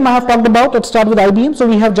IBM I have talked about, let's start with IBM. So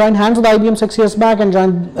we have joined hands with IBM 6 years back and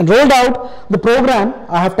rolled out the program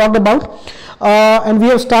I have talked about. And we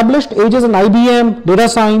have established Aegis and IBM data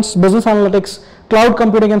science, business analytics, cloud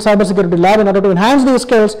computing and cybersecurity lab in order to enhance the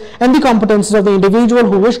skills and the competencies of the individual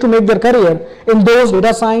who wish to make their career in those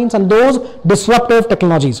data science and those disruptive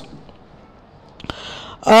technologies.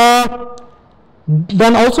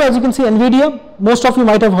 Then also, as you can see, NVIDIA, most of you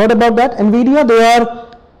might have heard about that. NVIDIA, they are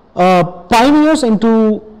pioneers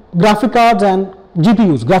into graphic cards and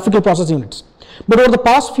GPUs, graphical process units. But over the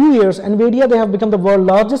past few years, NVIDIA, they have become the world's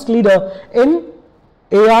largest leader in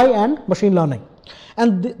AI and machine learning.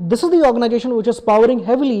 And this is the organization which is powering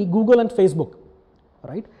heavily Google and Facebook,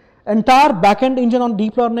 right? Entire backend engine on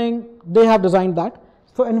deep learning, they have designed that.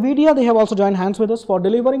 So NVIDIA, they have also joined hands with us for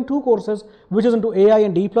delivering 2 courses, which is into AI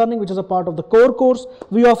and deep learning, which is a part of the core course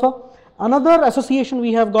we offer. Another association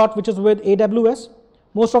we have got, which is with AWS.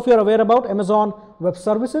 Most of you are aware about Amazon Web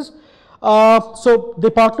Services. So they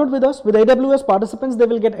partnered with us. With AWS participants, they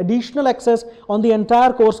will get additional access on the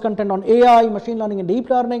entire course content on AI, machine learning and deep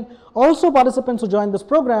learning. Also participants who join this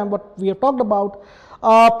program, what we have talked about,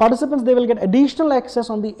 participants, they will get additional access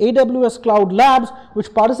on the AWS Cloud Labs,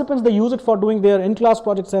 which participants, they use it for doing their in-class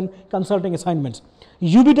projects and consulting assignments.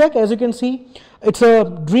 UBTech, as you can see, it's a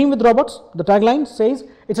dream with robots. The tagline says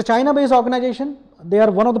it's a China-based organization. They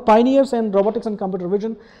are one of the pioneers in robotics and computer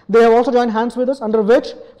vision. They have also joined hands with us, under which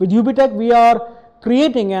with UBTech we are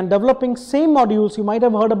creating and developing same modules you might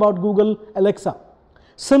have heard about Google Alexa.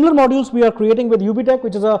 Similar modules we are creating with UBTech,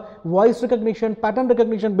 which is a voice recognition, pattern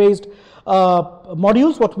recognition based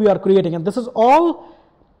modules what we are creating, and this is all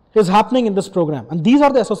is happening in this program, and these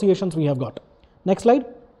are the associations we have got. Next slide.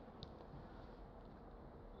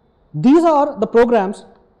 These are the programs.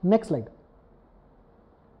 Next slide.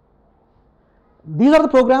 These are the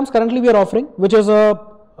programs currently we are offering, which is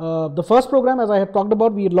the first program, as I have talked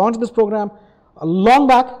about. We launched this program a long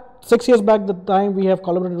back, 6 years back, the time we have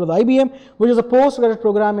collaborated with IBM, which is a postgraduate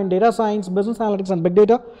program in data science, business analytics and big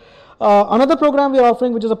data. Another program we are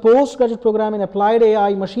offering, which is a postgraduate program in applied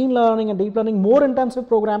AI, machine learning and deep learning, more intensive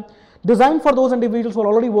program designed for those individuals who are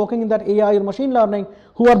already working in that AI or machine learning,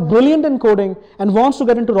 who are brilliant in coding and wants to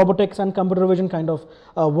get into robotics and computer vision kind of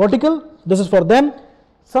vertical. This is for them.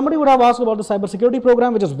 Somebody would have asked about the cybersecurity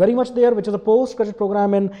program, which is very much there, which is a postgraduate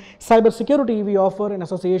program in cybersecurity we offer in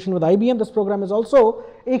association with IBM. This program is also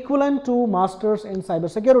equivalent to Masters in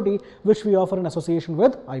Cybersecurity, which we offer in association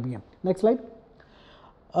with IBM. Next slide.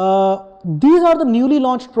 These are the newly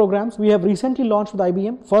launched programs we have recently launched with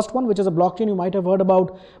IBM. First one, which is a blockchain, you might have heard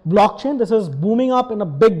about blockchain. This is booming up in a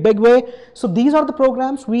big way. So these are the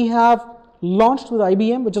programs we have launched with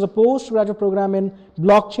IBM, which is a postgraduate program in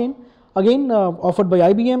blockchain. Again, offered by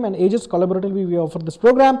IBM and Aegis. Collaboratively we offer this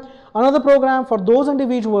program. Another program for those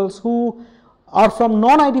individuals who are from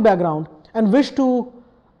non-IT background and wish to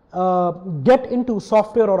get into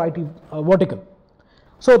software or IT vertical.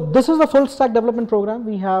 So this is the full stack development program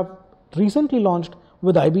we have recently launched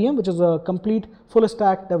with IBM, which is a complete full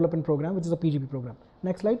stack development program, which is a PGP program.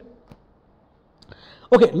 Next slide.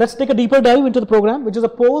 Okay, let's take a deeper dive into the program, which is a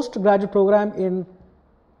postgraduate program in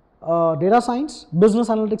data science, business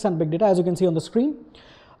analytics and big data, as you can see on the screen.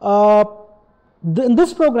 In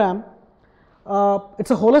this program,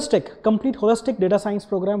 it's a complete holistic data science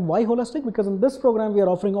program. Why holistic? Because in this program we are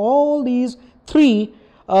offering all these three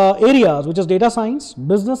areas, which is data science,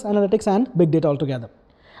 business analytics and big data altogether.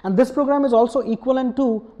 And this program is also equivalent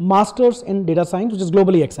to Masters in Data Science, which is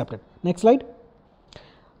globally accepted. Next slide.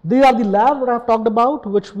 These are the labs that I have talked about,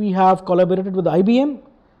 which we have collaborated with IBM.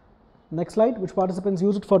 Next slide, which participants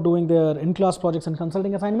use it for doing their in-class projects and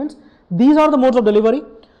consulting assignments. These are the modes of delivery.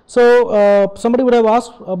 So somebody would have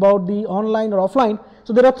asked about the online or offline.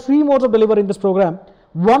 So there are three modes of delivery in this program.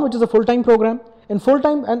 One, which is a full-time program, and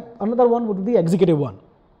another one would be the executive one.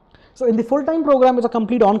 So in the full-time program is a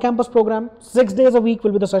complete on-campus program. 6 days a week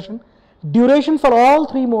will be the session. Duration for all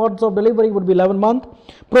three modes of delivery would be 11 months.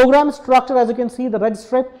 Program structure, as you can see, the red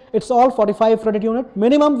strip, it's all 45 credit unit.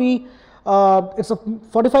 Minimum it's a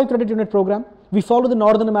 45 credit unit program. We follow the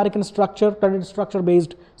Northern American credit structure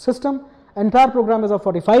based system. Entire program is a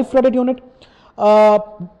 45 credit unit.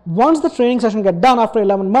 Once the training session get done after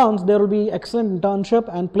 11 months, there will be excellent internship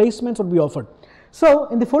and placements would be offered. So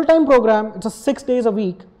in the full-time program, it's a 6 days a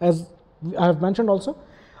week, as I have mentioned also.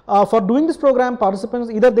 For doing this program,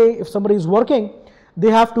 participants, either if somebody is working,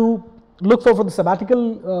 they have to look for the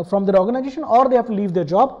sabbatical from their organization, or they have to leave their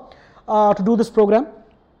job to do this program.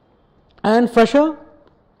 And fresher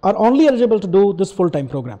are only eligible to do this full-time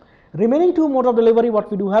program. Remaining two modes of delivery,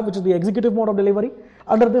 what we do have, which is the executive mode of delivery.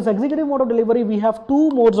 Under this executive mode of delivery, we have two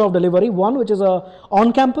modes of delivery. One, which is a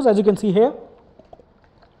on-campus, as you can see here,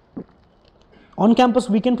 on-campus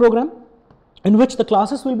weekend program, in which the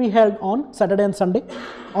classes will be held on Saturday and Sunday.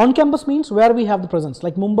 On-campus means where we have the presence,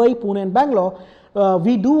 like Mumbai, Pune and Bangalore.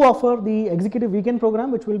 We do offer the executive weekend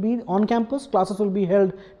program, which will be on campus. Classes will be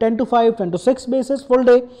held 10 to 5, 10 to 6 basis, full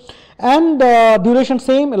day, and duration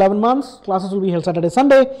same, 11 months. Classes will be held Saturday,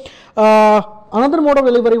 Sunday. Another mode of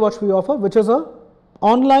delivery which we offer, which is a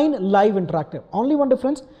online live interactive. Only one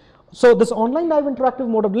difference. So this online live interactive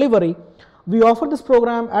mode of delivery, we offer this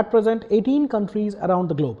program at present 18 countries around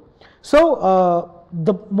the globe. So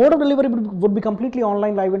the mode of delivery would be completely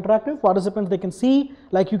online live interactive. Participants, they can see,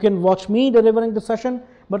 like you can watch me delivering the session,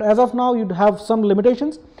 but as of now you'd have some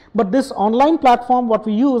limitations. But this online platform, what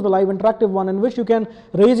we use, the live interactive one, in which you can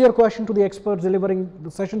raise your question to the experts delivering the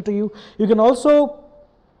session to you. You can also,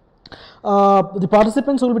 the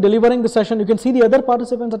participants who will be delivering the session, you can see the other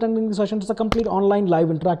participants attending the session. It's a complete online live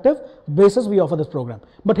interactive basis we offer this program.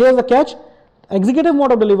 But here's the catch. Executive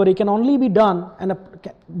mode of delivery can only be done, and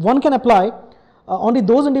one can apply, only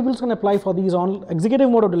those individuals can apply for these on executive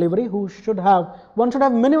mode of delivery one should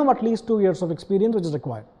have minimum at least 2 years of experience, which is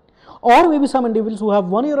required. Or maybe some individuals who have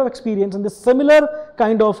 1 year of experience in this similar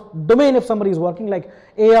kind of domain, if somebody is working like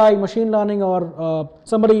AI, machine learning, or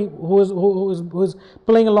somebody who is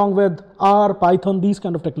playing along with R, Python, these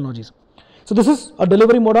kind of technologies. So this is a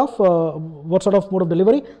delivery mode of, what sort of mode of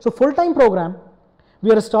delivery? So full-time program,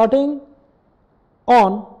 we are starting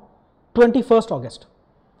on 21st August,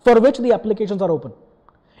 for which the applications are open.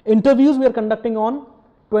 Interviews we are conducting on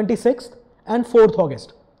 26th and 4th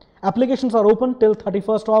August. Applications are open till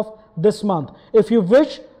 31st of this month. If you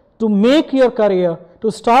wish to make your career,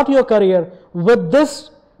 to start your career with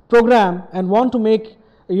this program and want to make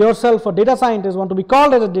yourself a data scientist, want to be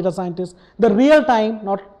called as a data scientist, the real time,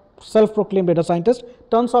 not self-proclaimed data scientist,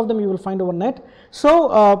 tons of them you will find over net.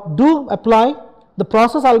 So do apply. The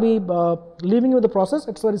process, I'll be leaving you with the process.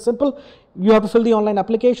 It's very simple. You have to fill the online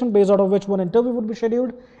application, based out of which one interview would be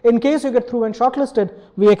scheduled. In case you get through and shortlisted,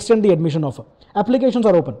 we extend the admission offer. Applications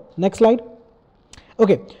are open. Next slide.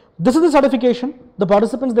 Okay, this is the certification. The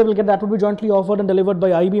participants they will get, that will be jointly offered and delivered by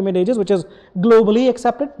IBM and Aegis, which is globally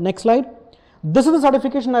accepted. Next slide. This is the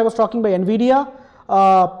certification I was talking by NVIDIA.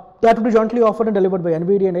 That will be jointly offered and delivered by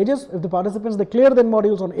NVIDIA and Aegis. If the participants, they clear their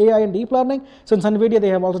modules on AI and deep learning, since NVIDIA, they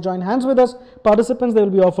have also joined hands with us, participants, they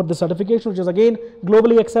will be offered the certification, which is again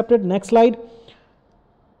globally accepted. Next slide.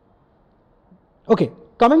 Okay,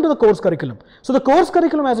 coming to the course curriculum. So the course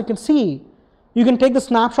curriculum, as you can see, you can take the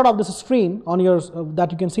snapshot of this screen on your,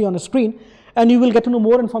 that you can see on the screen, and you will get to know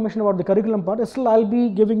more information about the curriculum part. Still, I'll be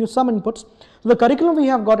giving you some inputs. So the curriculum we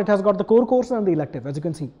have got, it has got the core course and the elective, as you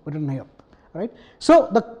can see written here, right?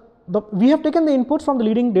 So we have taken the inputs from the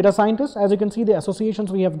leading data scientists. As you can see, the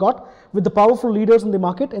associations we have got with the powerful leaders in the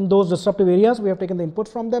market in those disruptive areas. We have taken the inputs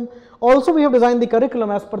from them. Also, we have designed the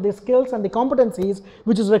curriculum as per the skills and the competencies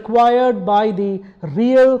which is required by the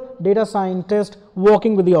real data scientist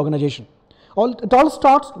working with the organization. It all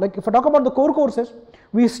starts, like if I talk about the core courses,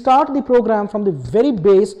 we start the program from the very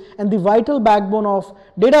base and the vital backbone of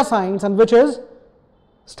data science, and which is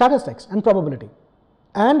statistics and probability,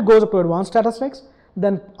 and goes up to advanced statistics,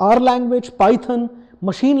 then R language, Python,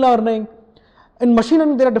 machine learning. In machine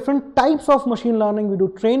learning, there are different types of machine learning. We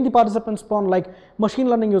do train the participants upon, like machine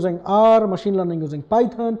learning using R, machine learning using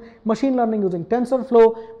Python, machine learning using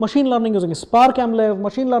TensorFlow, machine learning using Spark MLive,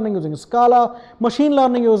 machine learning using Scala, machine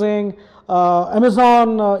learning using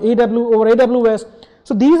Amazon over AWS.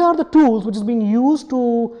 So these are the tools which is being used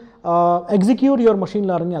to execute your machine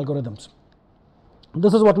learning algorithms.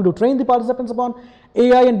 This is what we do train the participants upon.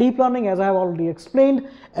 AI and deep learning, as I have already explained.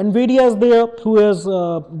 NVIDIA is there, who is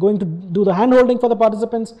going to do the hand holding for the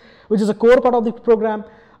participants, which is a core part of the program.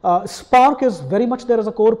 Spark is very much there as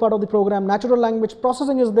a core part of the program. Natural language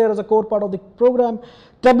processing is there as a core part of the program.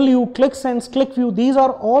 W, ClickSense, ClickView, these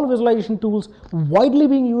are all visualization tools widely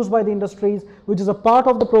being used by the industries, which is a part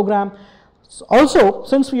of the program. Also,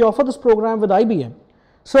 since we offer this program with IBM,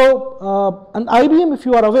 so and IBM, if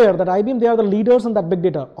you are aware that IBM, they are the leaders in that big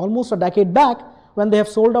data. Almost a decade back, when they have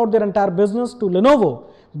sold out their entire business to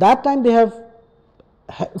Lenovo, that time they have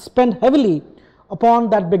spent heavily upon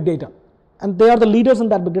that big data, and they are the leaders in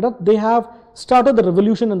that big data. They have started the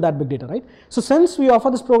revolution in that big data, right? So since we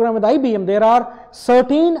offer this program with IBM, there are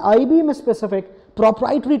certain IBM specific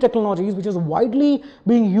proprietary technologies which is widely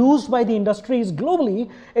being used by the industries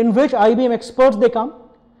globally, in which IBM experts, they come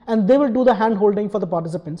and they will do the hand holding for the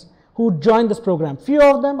participants who join this program. Few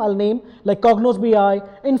of them I'll name, like Cognos BI,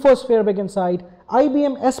 InfoSphere Big Insight,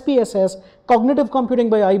 IBM SPSS, Cognitive Computing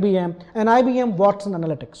by IBM, and IBM Watson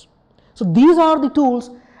Analytics. So these are the tools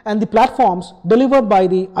and the platforms delivered by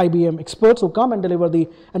the IBM experts who come and deliver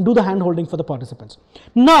and do the hand holding for the participants.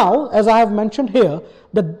 Now, as I have mentioned here,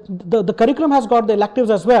 the curriculum has got the electives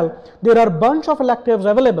as well. There are a bunch of electives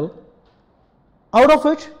available, out of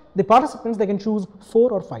which the participants, they can choose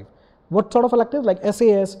 4 or 5. What sort of electives? Like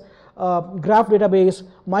SAS, Graph Database,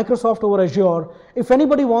 Microsoft over Azure. If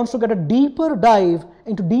anybody wants to get a deeper dive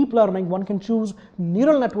into deep learning, one can choose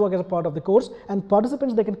neural network as a part of the course, and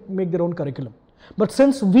participants, they can make their own curriculum. But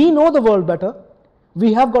since we know the world better,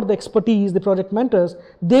 we have got the expertise, the project mentors,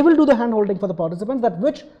 they will do the hand holding for the participants, that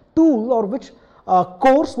which tool or which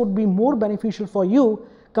course would be more beneficial for you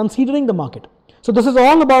considering the market. So this is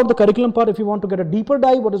all about the curriculum part. If you want to get a deeper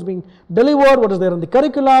dive, what is being delivered, what is there in the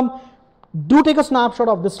curriculum, do take a snapshot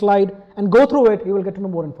of this slide and go through it. You will get to know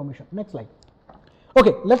more information. Next slide.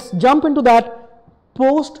 Okay, let's jump into that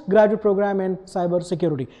postgraduate program in cyber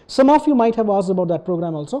security. Some of you might have asked about that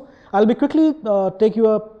program also. I'll be quickly take you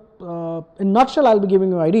in a nutshell, I'll be giving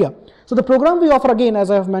you an idea. So the program we offer, again, as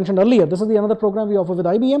I have mentioned earlier, this is the another program we offer with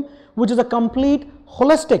IBM, which is a complete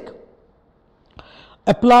holistic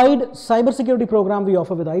applied cybersecurity program we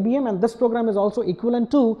offer with IBM, and this program is also equivalent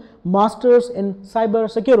to Masters in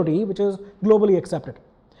Cybersecurity, which is globally accepted.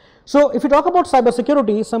 So if you talk about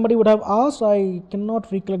cybersecurity, somebody would have asked, I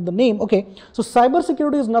cannot recollect the name. Okay, so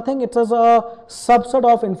cybersecurity is nothing, it is a subset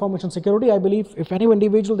of information security. I believe if any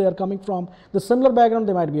individual, they are coming from the similar background,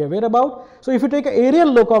 they might be aware about. So if you take an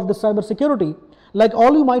aerial look of the cybersecurity, like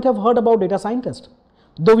all you might have heard about data scientists,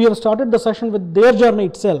 though we have started the session with their journey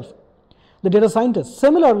itself, the data scientists.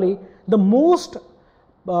 Similarly, the most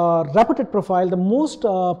reputed profile, the most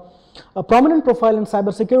prominent profile in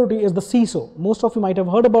cybersecurity is the CISO. Most of you might have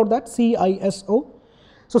heard about that, CISO.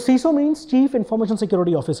 So CISO means Chief Information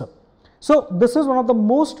Security Officer. So this is one of the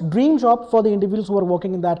most dream job for the individuals who are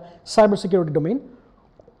working in that cybersecurity domain.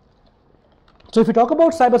 So if you talk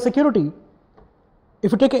about cybersecurity,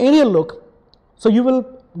 if you take an aerial look, so you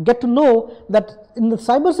will get to know that in the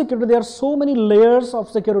cybersecurity there are so many layers of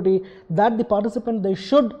security that the participant, they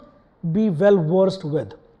should be well versed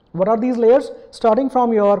with. What are these layers? Starting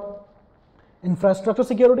from your infrastructure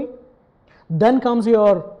security, then comes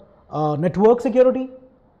your network security,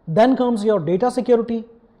 then comes your data security,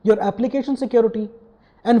 your application security,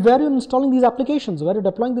 and where you're installing these applications, where you're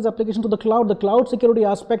deploying these applications to the cloud security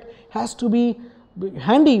aspect has to be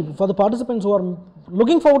handy for the participants who are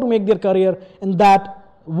looking forward to make their career in that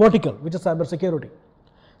vertical, which is cyber security.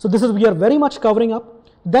 So this is, we are very much covering up.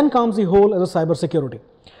 Then comes the whole as a cyber security,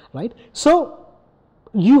 right? So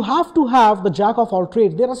you have to have the jack of all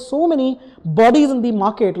trades. There are so many bodies in the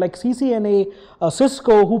market like CCNA,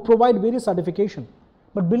 Cisco, who provide various certification.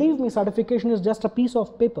 But believe me, certification is just a piece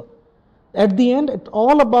of paper. At the end, it's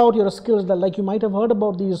all about your skills. That, like you might have heard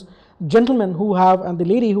about these gentlemen who have, and the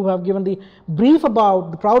lady who have given the brief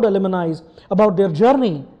about the proud alumni, about their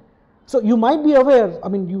journey. So you might be aware, I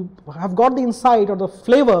mean, you have got the insight or the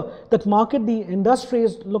flavor that market, the industry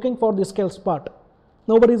is looking for the skills part.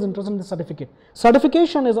 Nobody is interested in the certificate.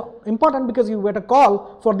 Certification is important because you get a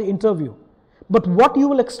call for the interview. But what you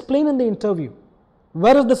will explain in the interview,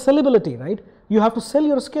 where is the sellability, right? You have to sell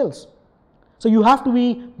your skills. So you have to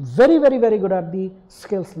be very, very, very good at the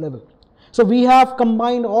skills level. So we have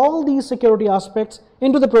combined all these security aspects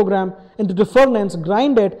into the program, into difference,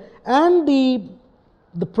 grind it, and the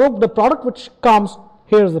product which comes,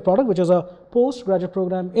 here is the product, which is a postgraduate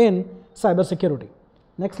program in cyber security.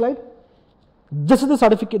 Next slide. This is the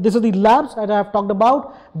certificate, this is the labs that I have talked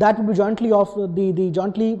about. That will be jointly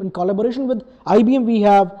jointly in collaboration with IBM, we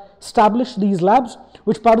have established these labs,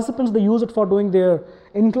 which participants, they use it for doing their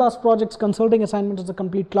in-class projects, consulting assignments. It's a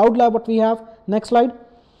complete cloud lab what we have. Next slide.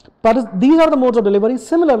 These are the modes of delivery.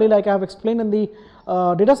 Similarly, like I have explained in the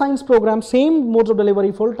data science program, same modes of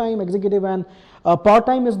delivery, full-time, executive, and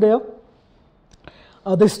part-time is there.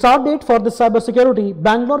 The start date for the cyber security,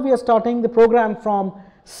 Bangalore, we are starting the program from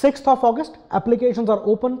 6th of August. Applications are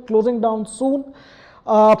open, closing down soon.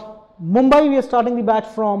 Mumbai, we are starting the batch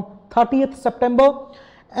from 30th September.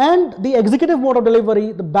 And the executive mode of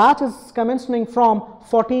delivery, the batch is commencing from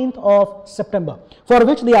 14th of September, for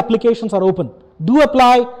which the applications are open. Do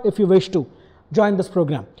apply if you wish to join this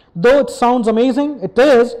program. Though it sounds amazing, it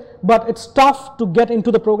is, but it's tough to get into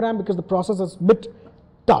the program because the process is a bit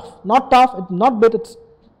tough. Not tough, it's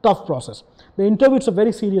tough process. The interview, it's a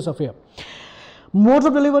very serious affair. Modes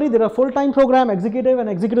of delivery, there are full-time program, executive, and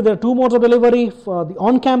executive. There are two modes of delivery, for the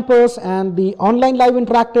on-campus and the online live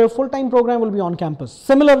interactive. Full-time program will be on campus.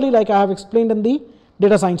 Similarly, like I have explained in the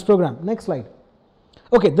data science program. Next slide.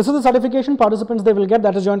 Okay, this is the certification participants they will get,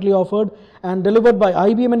 that is jointly offered and delivered by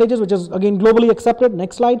IBM and Aegis, which is again globally accepted.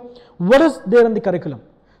 Next slide. What is there in the curriculum?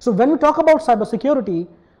 So when we talk about cybersecurity,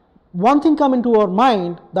 one thing come into our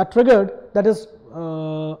mind that triggered, that is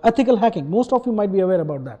ethical hacking. Most of you might be aware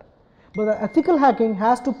about that. But the ethical hacking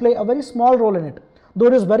has to play a very small role in it, though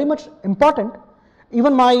it is very much important.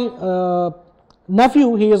 Even my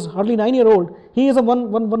nephew, he is hardly 9-year-old, he is a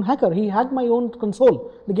one hacker. He hacked my own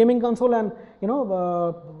console, the gaming console, and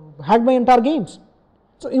hacked my entire games.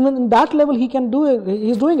 So even in that level he can do it, he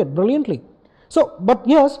is doing it brilliantly. So, but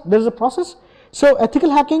yes, there is a process. So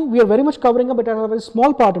ethical hacking, we are very much covering up, it has a very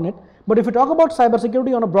small part in it. But if you talk about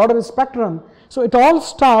cybersecurity on a broader spectrum, so it all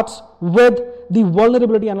starts with the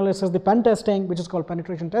vulnerability analysis, the pen testing, which is called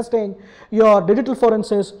penetration testing, your digital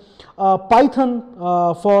forensics, Python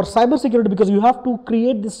for cybersecurity, because you have to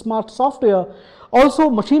create this smart software. Also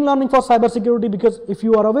machine learning for cybersecurity, because if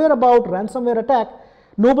you are aware about ransomware attack,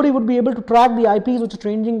 nobody would be able to track the IPs which are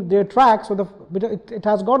changing their tracks. So it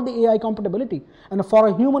has got the AI compatibility, and for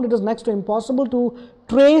a human it is next to impossible to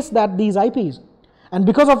trace these IPs. And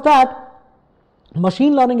because of that,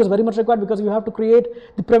 machine learning is very much required, because you have to create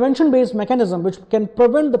the prevention based mechanism which can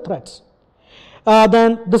prevent the threats.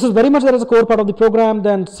 Then this is very much there as a core part of the program.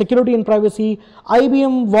 Then security and privacy,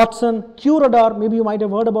 IBM Watson, QRadar, maybe you might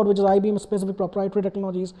have heard about, which is IBM specific proprietary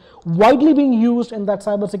technologies, widely being used in that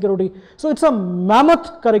cyber security. So it's a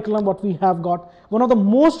mammoth curriculum what we have got, one of the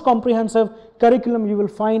most comprehensive curriculum you will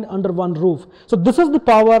find under one roof. So this is the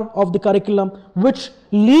power of the curriculum which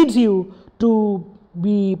leads you to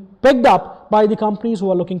be picked up by the companies who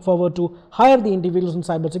are looking forward to hire the individuals in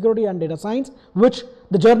cybersecurity and data science, which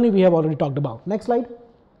the journey we have already talked about. Next slide.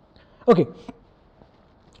 Okay.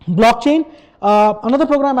 Blockchain, another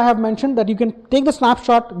program I have mentioned that you can take the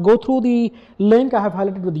snapshot, go through the link I have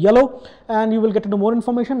highlighted with yellow, and you will get to know more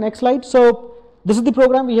information. Next slide. So this is the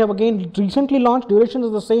program we have again recently launched. Duration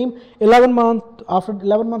is the same, 11 months. After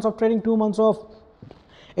 11 months of training, 2 months of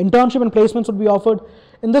internship and placements would be offered.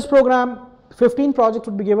 In this program, 15 projects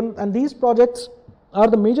would be given, and these projects are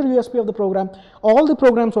the major USP of the program. All the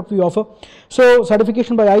programs what we offer. So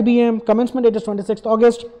certification by IBM, commencement date is 26th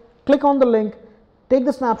August. Click on the link, take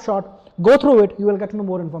the snapshot, go through it, you will get to know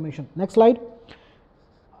more information. Next slide.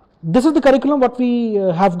 This is the curriculum what we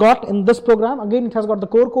have got in this program. Again, it has got the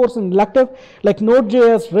core course and elective like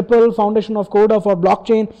Node.js, Ripple, Foundation of Coda for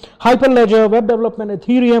blockchain, Hyperledger, web development,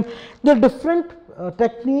 Ethereum. There are different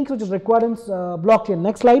techniques which is required in blockchain.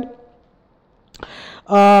 Next slide.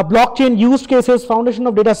 Blockchain use cases, foundation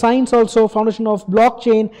of data science also, foundation of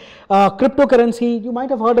blockchain, cryptocurrency. You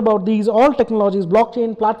might have heard about these all technologies,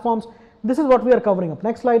 blockchain platforms. This is what we are covering up.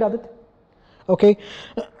 Next slide, Adit. Okay.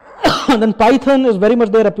 And then Python is very much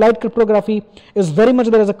there, applied cryptography is very much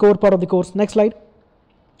there as a core part of the course. Next slide.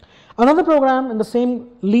 Another program in the same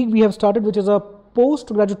league we have started, which is a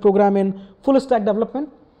postgraduate program in full stack development.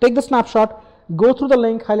 Take the snapshot, go through the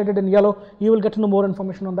link highlighted in yellow, you will get to know more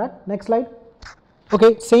information on that. Next slide.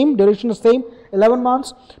 Okay, same duration is same, 11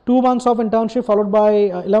 months, 2 months of internship followed by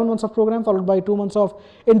 11 months of program followed by 2 months of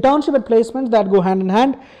internship and placements that go hand in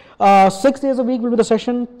hand. 6 days a week will be the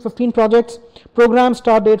session, 15 projects, program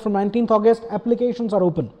start date from 19th August, applications are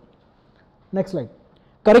open. Next slide.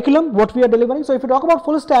 Curriculum, what we are delivering. So if you talk about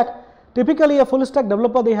full stack, typically a full stack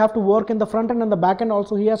developer, they have to work in the front end and the back end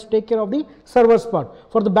also. He has to take care of the servers part.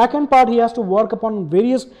 For the back end part, he has to work upon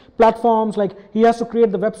various platforms, like he has to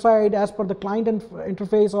create the website as per the client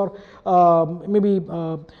interface, or maybe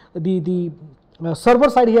the server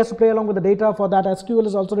side he has to play along with the data. For that, SQL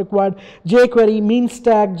is also required, jQuery,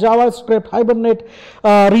 MeanStack, JavaScript, Hibernate,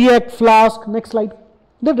 React, Flask. Next slide.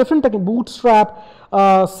 There are different techniques, Bootstrap,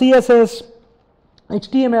 CSS,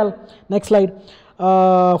 HTML. Next slide.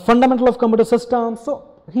 Fundamental of computer systems. So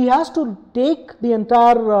he has to take the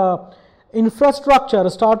entire infrastructure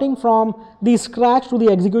starting from the scratch to the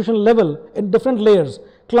execution level in different layers,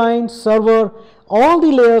 client, server, all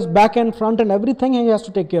the layers, back end, front end, everything he has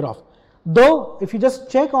to take care of. Though if you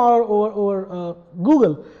just check over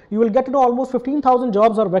Google, you will get to know almost 15,000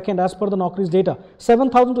 jobs are vacant as per the Naukri's data.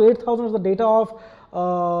 7,000 to 8,000 is the data of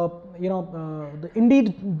the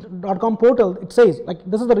Indeed.com portal. It says, like,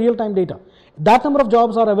 this is the real time data. That number of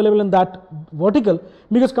jobs are available in that vertical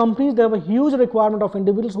because companies, they have a huge requirement of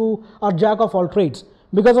individuals who are jack of all trades,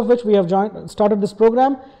 because of which we have started this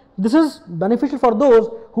program. This is beneficial for those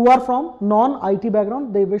who are from non-IT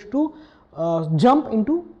background. They wish to jump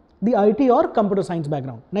into the IT or computer science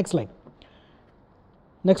background. Next slide.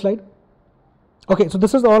 Next slide. Okay, so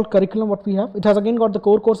this is all curriculum what we have. It has again got the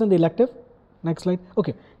core course and the elective. Next slide.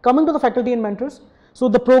 Okay, coming to the faculty and mentors. So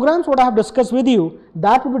the programs what I have discussed with you,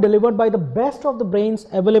 that will be delivered by the best of the brains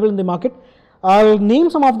available in the market. I'll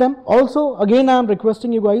name some of them. Also, again, I am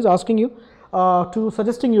requesting you guys, asking you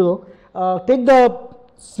suggesting you though, take the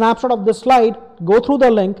snapshot of this slide, go through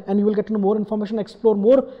the link, and you will get to know more information, explore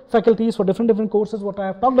more faculties for different courses what I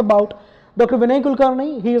have talked about. Dr. Vinay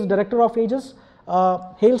Kulkarni, he is director of Aegis,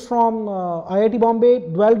 hails from IIT Bombay,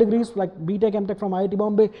 12 degrees like BTech, MTech from IIT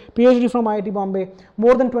Bombay, PhD from IIT Bombay,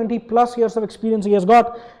 more than 20 plus years of experience he has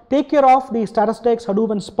got. Take care of the statistics,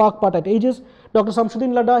 Hadoop and Spark part at Aegis. Dr.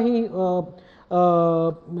 Samshuddin Ladda, he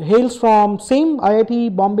hails from same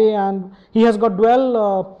IIT Bombay, and he has got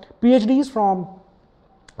 12 PhDs from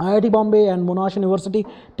IIT Bombay and Monash University.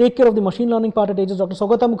 Take care of the machine learning part at Aegis. Dr.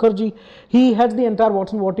 Saugata Mukherjee, he heads the entire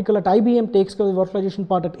Watson vertical at IBM, takes care of the virtualization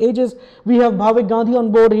part at Aegis. We have Bhavik Gandhi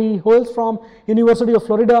on board. He hails from University of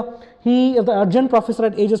Florida. He is the adjunct professor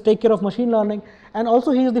at Aegis, take care of machine learning, and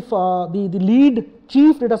also he is the lead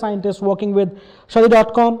chief data scientist working with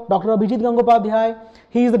Shadi.com. Dr. Abhijit Gangopadhyay,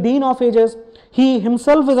 he is the dean of Aegis. He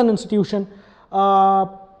himself is an institution.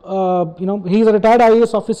 He is a retired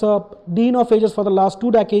IAS officer, dean of Aegis for the last 2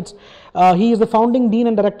 decades. He is the founding dean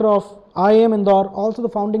and director of IIM Indore, also the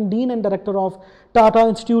founding dean and director of Tata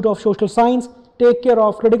Institute of Social Science. Take care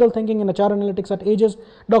of critical thinking and HR analytics at Aegis.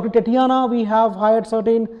 Dr. Tatiana, we have hired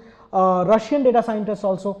certain Russian data scientists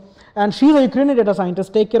also, and she is a Ukrainian data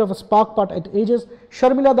scientist. Take care of a Spark part at Aegis.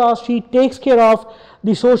 Sharmila Das, she takes care of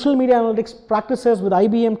the social media analytics practices with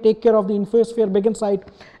IBM. Take care of the Infosphere Big Insight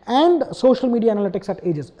and social media analytics at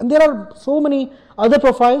Aegis. And there are so many other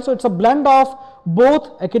profiles, so it's a blend of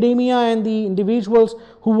both academia and the individuals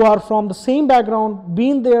who are from the same background,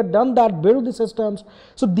 been there, done that, build the systems.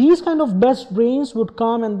 So these kind of best brains would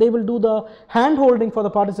come and they will do the hand holding for the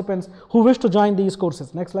participants who wish to join these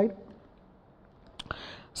courses. Next slide.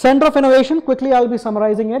 Center of Innovation, quickly I'll be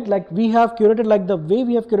summarizing it. Like we have curated, like the way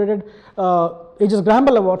we have curated Aegis Graham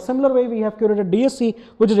Bell Award, similar way we have curated DSC,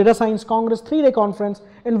 which is Data Science Congress 3-day conference,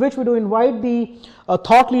 in which we do invite the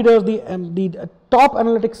thought leaders, the top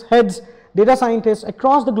analytics heads, data scientists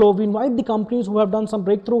across the globe. We invite the companies who have done some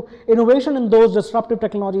breakthrough innovation in those disruptive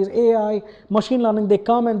technologies, AI, machine learning. They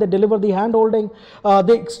come and they deliver the hand holding,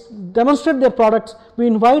 they demonstrate their products. We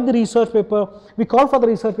invite the research paper, we call for the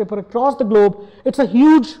research paper across the globe. It's a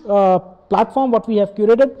huge platform what we have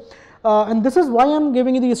curated. And this is why I'm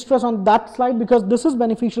giving you the stress on that slide, because this is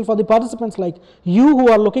beneficial for the participants like you who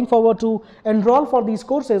are looking forward to enroll for these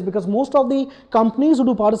courses, because most of the companies who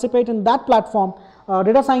do participate in that platform,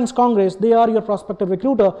 Data Science Congress, they are your prospective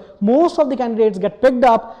recruiter. Most of the candidates get picked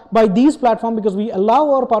up by these platforms because we allow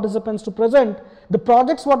our participants to present the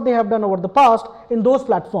projects what they have done over the past in those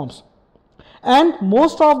platforms. And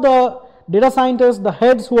most of the data scientists, the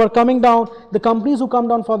heads who are coming down, the companies who come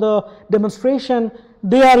down for the demonstration,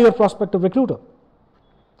 they are your prospective recruiter.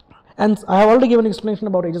 And I have already given an explanation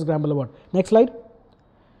about Aegis Gramble Award. Next slide.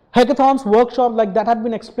 Hackathons, workshop, like that had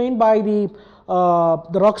been explained by the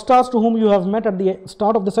rock stars to whom you have met at the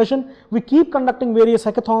start of the session. We keep conducting various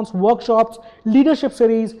hackathons, workshops, leadership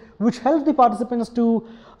series, which help the participants to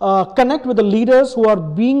connect with the leaders who are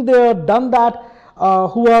being there, done that,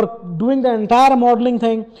 who are doing the entire modeling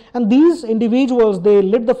thing. And these individuals, they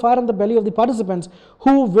lit the fire in the belly of the participants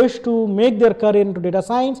who wish to make their career into data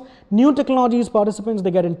science. New technologies participants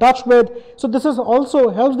they get in touch with. So this is also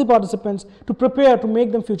helps the participants to prepare to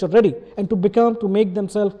make them future ready and to make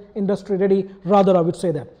themselves industry ready, rather I would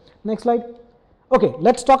say that. Next slide. Okay,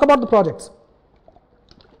 let's talk about the projects.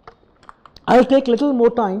 I'll take little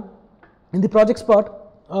more time in the projects part.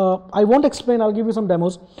 I won't explain, I'll give you some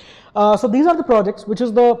demos. So these are the projects, which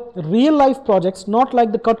is the real life projects, not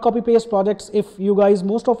like the cut copy paste projects. If you guys,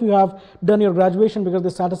 most of you have done your graduation, because the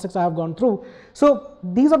statistics I have gone through. So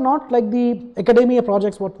these are not like the academia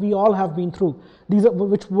projects what we all have been through. These are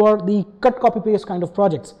which were the cut copy paste kind of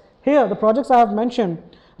projects. Here the projects I have mentioned,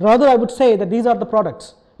 rather I would say that these are the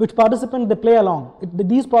products which participants they play along.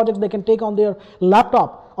 These projects they can take on their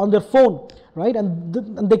laptop, on their phone, right, and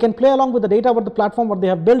they can play along with the data what the platform what they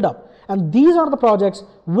have built up. And these are the projects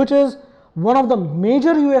which is one of the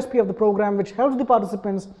major USP of the program, which helps the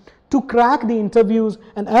participants to crack the interviews.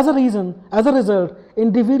 And as a result,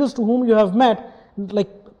 individuals to whom you have met, like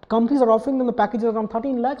companies are offering them the packages around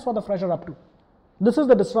 13 lakhs for the fresher up to. This is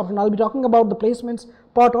the disruption. I'll be talking about the placements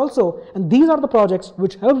part also. And these are the projects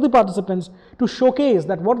which help the participants to showcase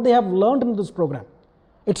that what they have learned in this program.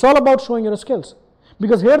 It's all about showing your skills.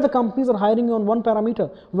 Because here the companies are hiring you on one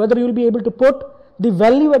parameter, whether you will be able to put the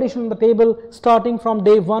value addition on the table starting from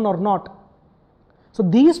day one or not. So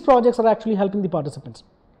these projects are actually helping the participants.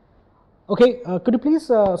 Okay, could you please,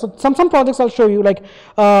 so some projects I'll show you, like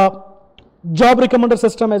job recommender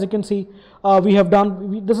system. As you can see, we have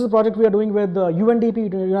done, this is a project we are doing with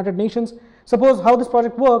UNDP, United Nations. Suppose how this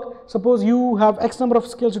project work, suppose you have X number of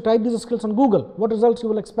skills, you type these skills on Google, what results you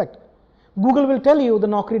will expect? Google will tell you the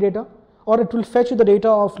Naukri data, or it will fetch you the data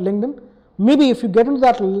of LinkedIn. Maybe if you get into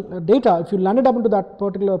that data, if you landed up into that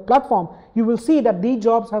particular platform, you will see that these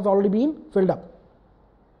jobs have already been filled up.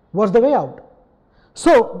 What's the way out?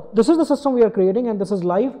 So this is the system we are creating, and this is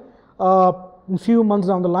live in few months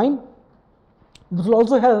down the line. This will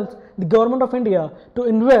also help the government of India to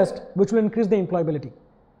invest, which will increase the employability.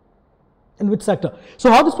 In which sector? So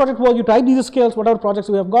how this project works, you type these skills, whatever projects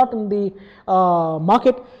we have got in the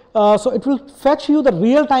market. So it will fetch you the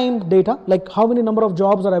real-time data, like how many number of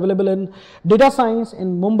jobs are available in data science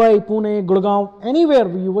in Mumbai, Pune, Gurgaon, anywhere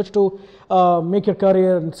you wish to make your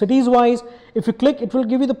career, cities-wise. If you click, it will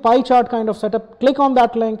give you the pie chart kind of setup. Click on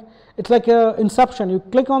that link. It's like a inception. You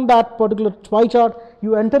click on that particular pie chart,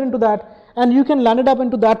 you enter into that, and you can land it up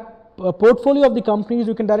into that portfolio of the companies.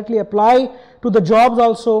 You can directly apply to the jobs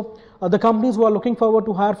also. The companies who are looking forward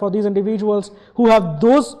to hire for these individuals who have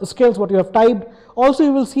those skills what you have typed. Also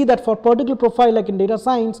you will see that for particular profile like in data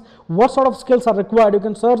science, what sort of skills are required. You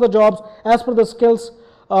can search the jobs as per the skills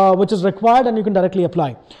which is required, and you can directly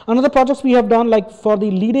apply. Another projects we have done, like for the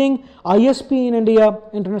leading ISP in India,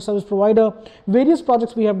 internet service provider, various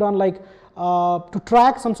projects we have done, like to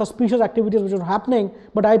track some suspicious activities which are happening,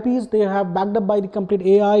 but IPs they have backed up by the complete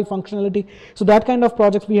AI functionality. So that kind of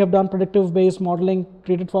projects we have done, predictive based modeling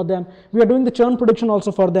created for them. We are doing the churn prediction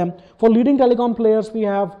also for them. For leading telecom players, we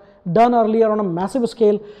have done earlier on a massive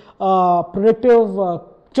scale predictive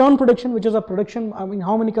churn prediction, which is a prediction, I mean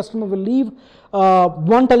how many customers will leave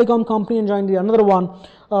one telecom company and join the another one.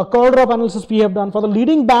 Call drop analysis we have done. For the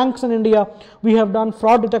leading banks in India, we have done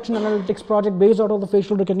fraud detection analytics project based out of the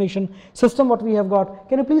facial recognition system what we have got.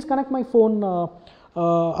 Can you please connect my phone,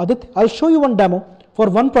 Adit? I'll show you one demo for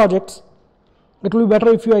one project. It will be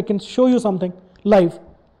better if I can show you something live.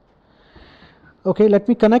 Okay, let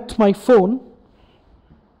me connect my phone.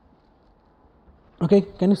 Okay,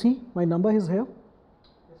 can you see my number is here?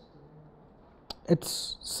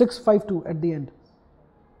 It's 652 at the end.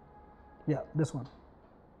 Yeah, this one.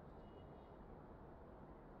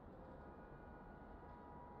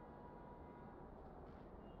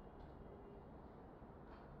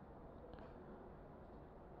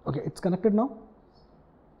 Okay, it's connected now.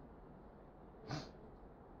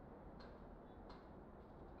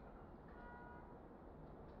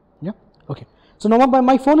 Okay, so now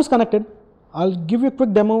my phone is connected. I'll give you a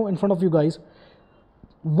quick demo in front of you guys.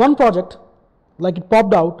 One project, like it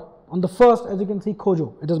popped out on the first, as you can see,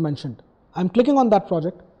 Kojo, it is mentioned. I'm clicking on that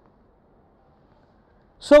project.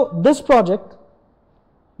 So this project,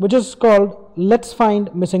 which is called Let's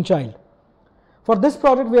Find Missing Child. For this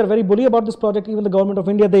project, we are very bully about this project. Even the government of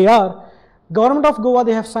India, they are. Government of Goa,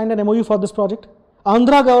 they have signed an MOU for this project.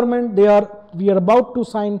 Andhra government, we are about to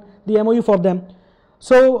sign the MOU for them.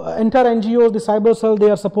 So entire NGOs, the cyber cell, they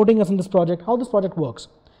are supporting us in this project. How this project works,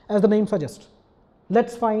 as the name suggests,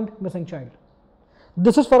 let's find missing child.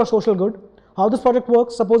 This is for a social good. How this project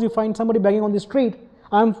works, suppose you find somebody begging on the street.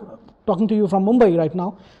 I'm talking to you from Mumbai right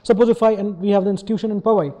now. Suppose and we have the institution in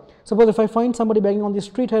Powai. Suppose if I find somebody begging on the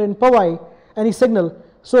street here in Powai, any signal.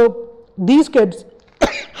 So these kids,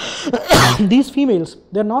 these females,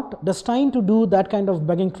 they're not destined to do that kind of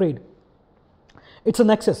begging trade. It's a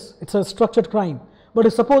nexus, it's a structured crime.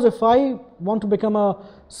 But suppose if I want to become a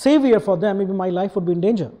savior for them, maybe my life would be in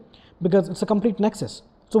danger because it's a complete nexus.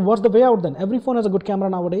 So what's the way out then? Every phone has a good camera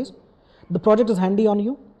nowadays. The project is handy on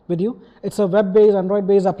you, with you. It's a web-based,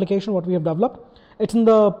 Android-based application what we have developed. It's in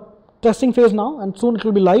the testing phase now and soon it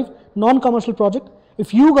will be live, non-commercial project.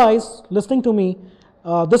 If you guys listening to me,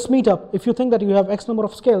 this meetup, if you think that you have X number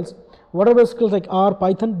of skills, whatever skills like R,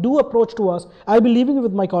 Python, do approach to us. I'll be leaving you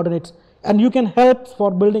with my coordinates and you can help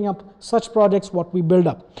for building up such projects what we build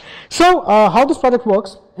up. So how this project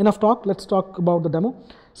works, enough talk, let's talk about the demo.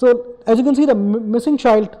 So as you can see the missing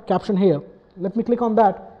child caption here, let me click on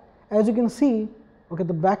that. As you can see, okay,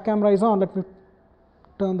 the back camera is on, let me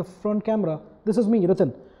turn the front camera. This is me,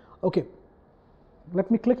 Ritin. Okay, let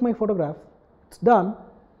me click my photograph, it's done.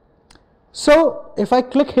 So if I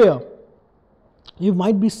click here, you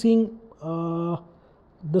might be seeing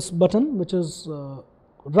this button which is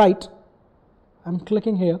right. I'm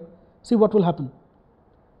clicking here, see what will happen.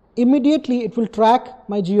 Immediately it will track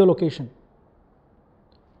my geolocation.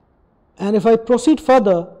 And if I proceed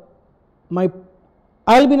further,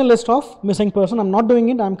 I'll be in a list of missing person. I'm not doing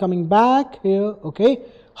it, I'm coming back here, okay.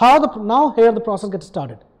 Now here the process gets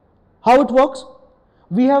started. How it works?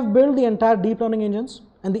 We have built the entire deep learning engines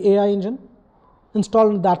and the AI engine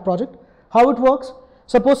installed in that project. How it works?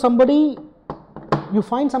 Suppose you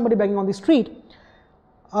find somebody begging on the street,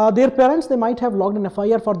 their parents, they might have logged an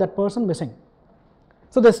FIR for that person missing.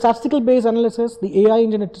 So the statistical based analysis, the AI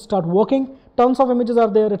engine, it start working, tons of images are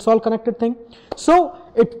there, it's all connected thing. So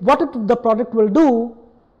the project will do,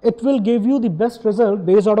 it will give you the best result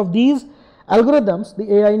based out of these algorithms.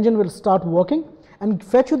 The AI engine will start working and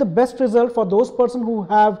fetch you the best result for those person who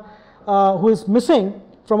is missing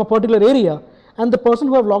from a particular area, and the person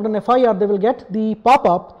who have logged an FIR, they will get the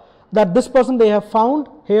pop-up that this person they have found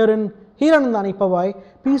here in Nani Powai.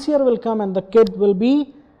 PCR will come and the kid will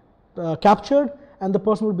be captured and the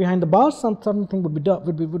person will be behind the bars, something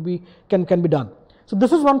can be done. So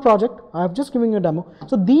this is one project, I have just given you a demo.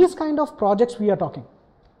 So these kind of projects we are talking.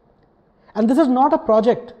 And this is not a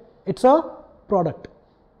project, it's a product.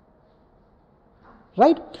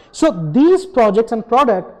 Right? So these projects and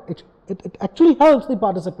product, it actually helps the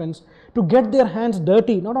participants to get their hands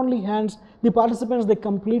dirty. Not only hands, the participants, they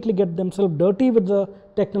completely get themselves dirty with the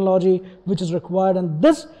technology which is required, and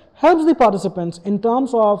this helps the participants in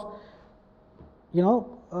terms of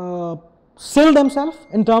sell themselves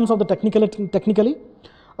in terms of the technically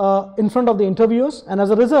in front of the interviewers, and as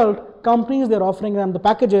a result companies, they're offering them the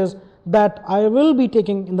packages that I will be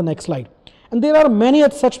taking in the next slide. And there are many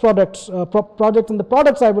such projects and the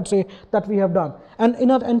products I would say that we have done. And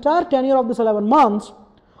in our entire tenure of this 11 months,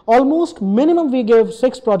 almost minimum we gave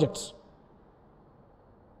 6 projects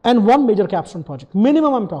and 1 major capstone project.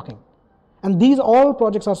 Minimum I'm talking. And these all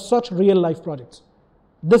projects are such real life projects.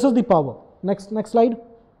 This is the power. Next slide.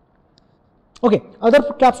 Okay,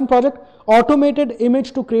 other capstone project, automated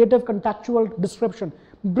image to creative contextual description.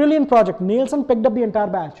 Brilliant project. Nielsen picked up the entire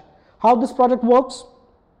batch. How this project works?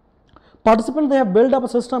 Participants, they have built up a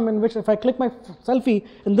system in which if I click my selfie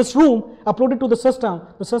in this room, upload it to the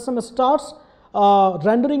system starts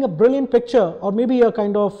rendering a brilliant picture or maybe a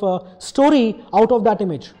kind of story out of that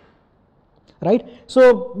image, right?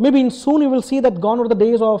 So maybe soon you will see that gone are the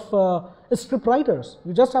days of script writers.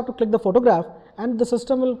 You just have to click the photograph and the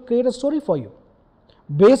system will create a story for you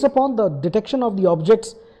based upon the detection of the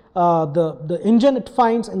objects, the engine it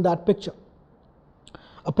finds in that picture.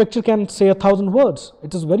 A picture can say 1,000 words.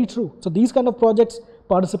 It is very true. So these kind of projects,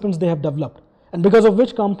 participants, they have developed, and because of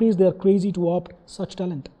which companies, they are crazy to opt such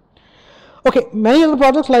talent. Okay, many other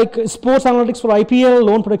projects like sports analytics for IPL,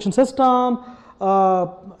 loan prediction system,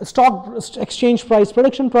 stock exchange price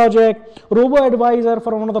prediction project, robo advisor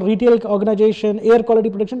for one of the retail organization, air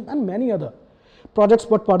quality prediction, and many other. projects,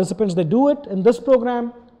 what participants, they do it in this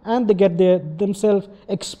program, and they get themselves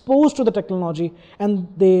exposed to the technology, and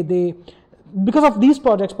they because of these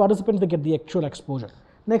projects, participants, they get the actual exposure.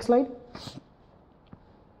 Next slide.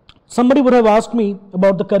 Somebody would have asked me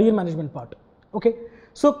about the career management part. Okay,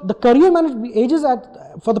 so the career management, Aegis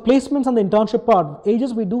for the placements and the internship part,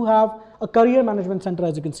 Aegis, we do have a career management center,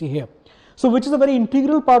 as you can see here. So which is a very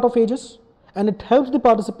integral part of Aegis, and it helps the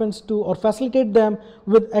participants to, or facilitate them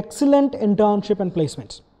with excellent internship and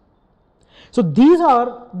placements. So these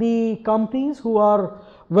are the companies where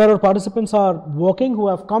our participants are working, who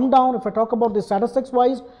have come down. If I talk about the statistics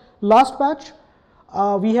wise, last batch,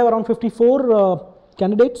 we have around 54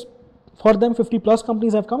 candidates. For them, 50 plus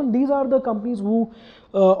companies have come, and these are the companies who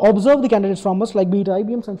observe the candidates from us, like be it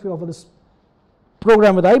IBM, since we offer this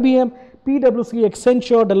program with IBM, PwC,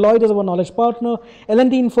 Accenture, Deloitte is our knowledge partner,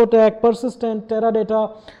 L&T Infotech, Persistent,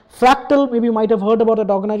 Teradata, Fractal, maybe you might have heard about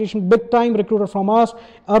that organization, big time recruiter from us,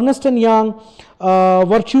 Ernst & Young,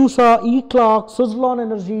 Virtusa, eClark, Suzlon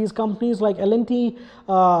Energies, companies like L&T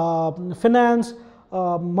Finance,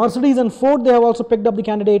 Mercedes and Ford, they have also picked up the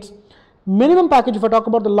candidates. Minimum package, if I talk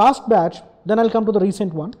about the last batch, then I'll come to the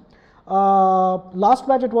recent one. Last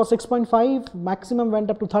batch it was 6.5, maximum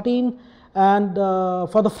went up to 13, and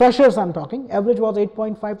for the freshers I'm talking, average was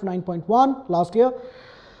 8.5 to 9.1 last year,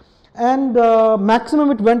 and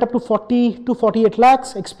maximum it went up to 40 to 48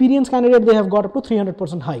 lakhs. Experienced candidate, they have got up to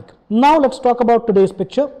 300% hike. Now let's talk about today's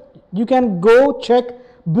picture. You can go check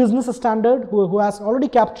Business Standard, who has already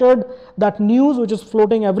captured that news which is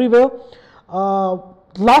floating everywhere.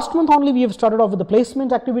 Last month only we have started off with the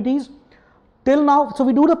placement activities. Till now, so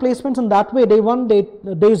we do the placements in that way, day 1, day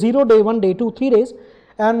 0, day 1, day 2, 3 days.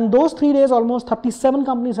 And those 3 days, almost 37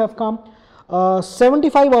 companies have come.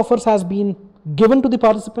 75 offers has been given to the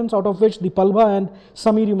participants, out of which the Palbha and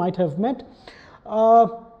Samir you might have met.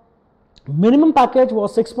 Minimum package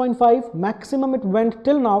was 6.5, maximum it went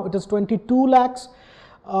till now, it is 22 lakhs.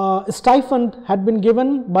 Stipend had been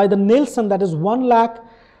given by the Nielsen, that is 1 lakh.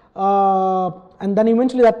 And then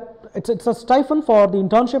eventually it's a stipend for the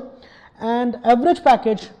internship, and average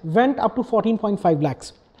package went up to 14.5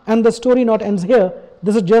 lakhs. And the story not ends here.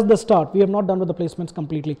 This is just the start. We have not done with the placements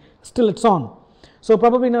completely. Still it's on. So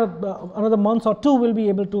probably in another month or two we'll be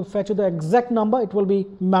able to fetch you the exact number. It will be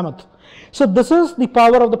mammoth. So this is the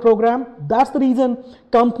power of the program. That's the reason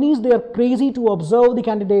companies, they are crazy to observe the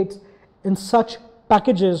candidates in such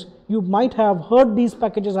packages. You might have heard these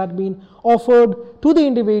packages had been offered to the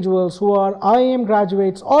individuals who are IIM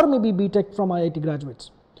graduates or maybe BTech from IIT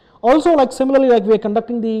graduates. Also, like similarly, like we are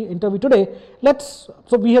conducting the interview today,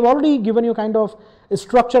 so we have already given you kind of a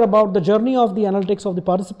structure about the journey of the analytics of the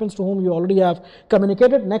participants to whom you already have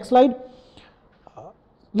communicated. Next slide.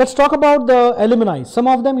 Let's talk about the alumni. Some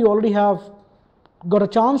of them you already have got a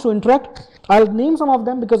chance to interact. I'll name some of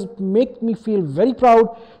them because it makes me feel very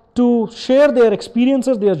proud to share their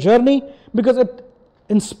experiences, their journey, because it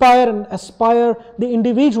inspire and aspire the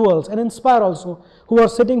individuals and inspire also who are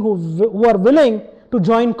sitting, who are willing to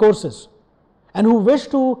join courses and who wish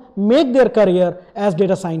to make their career as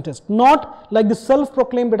data scientist, not like the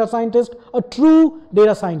self-proclaimed data scientist, a true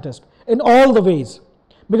data scientist in all the ways.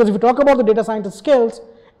 Because if you talk about the data scientist skills,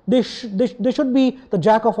 they should be the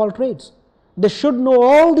jack of all trades. They should know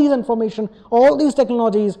all these information, all these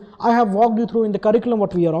technologies I have walked you through in the curriculum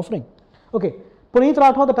what we are offering. Okay, Puneet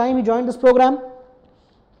Rathod, the time he joined this program,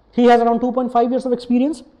 he has around 2.5 years of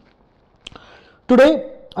experience. Today,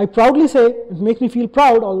 I proudly say, it makes me feel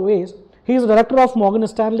proud always, he is the director of Morgan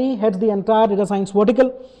Stanley, heads the entire data science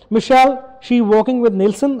vertical. Michelle, she working with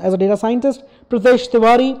Nielsen as a data scientist. Pritesh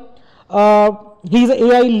Tiwari, he is an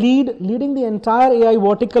AI lead, leading the entire AI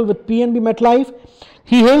vertical with PNB MetLife.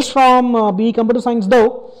 He hails from BE Computer Science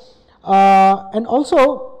though. And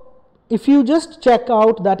also, if you just check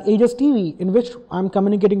out that Aegis TV in which I am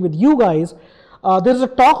communicating with you guys, there is a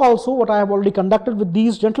talk also what I have already conducted with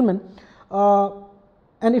these gentlemen.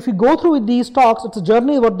 And if you go through with these talks, it's a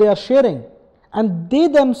journey what they are sharing. And they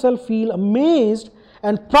themselves feel amazed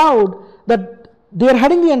and proud that they are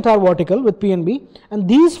heading the entire vertical with PNB. And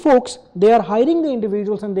these folks, they are hiring the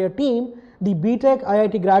individuals in their team, the BTech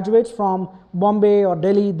IIT graduates from Bombay or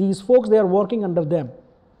Delhi, these folks, they are working under them.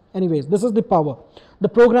 Anyways, this is the power, the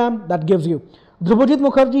program that gives you. Dhrubajit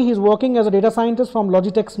Mukherjee, he is working as a data scientist from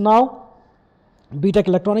Logitech now, BTech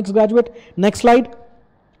electronics graduate. Next slide.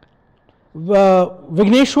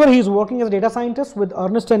 Vigneshwar, he is working as a data scientist with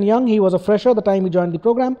Ernst & Young. He was a fresher the time he joined the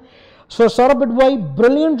program. So Saurabh Bidwai,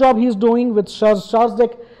 brilliant job he is doing with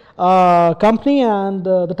Sharsdek company, and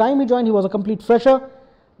the time he joined he was a complete fresher.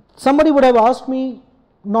 Somebody would have asked me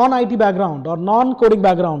non-IT background or non-coding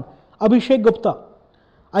background. Abhishek Gupta.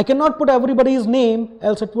 I cannot put everybody's name,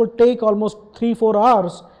 else it would take almost 3-4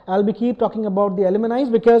 hours. I'll be keep talking about the alumni,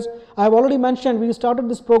 because I have already mentioned we started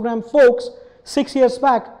this program, folks, 6 years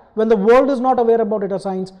back, when the world is not aware about data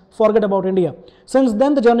science, forget about India. Since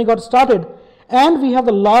then the journey got started, and we have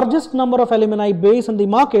the largest number of alumni base in the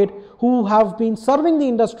market who have been serving the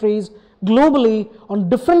industries globally on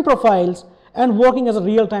different profiles and working as a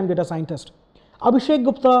real-time data scientist. Abhishek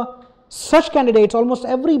Gupta, such candidates, almost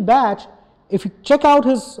every batch, if you check out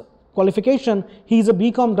his qualification, he is a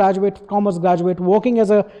BCom graduate, commerce graduate, working as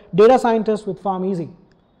a data scientist with PharmEasy.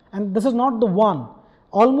 And this is not the one.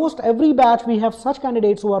 Almost every batch we have such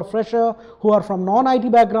candidates who are fresher, who are from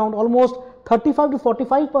non-IT background, almost 35 to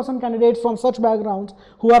 45% candidates from such backgrounds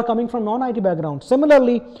who are coming from non-IT background.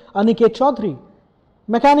 Similarly, Aniket Chaudhary,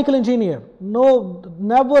 mechanical engineer,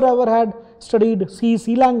 never ever had studied C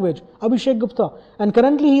language. Abhishek Gupta, and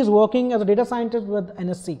currently he is working as a data scientist with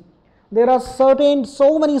NSC. There are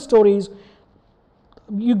so many stories.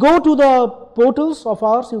 You go to the portals of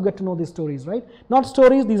ours, you get to know these stories, right? Not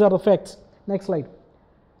stories, these are the facts. Next slide.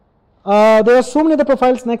 There are so many other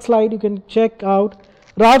profiles. Next slide, you can check out.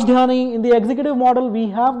 Raj Dhyani, in the executive model, we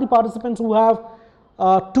have the participants who have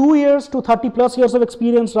 2 years to 30 plus years of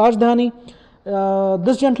experience. Raj Dhyani,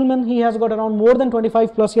 this gentleman, he has got around more than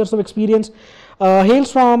 25 plus years of experience.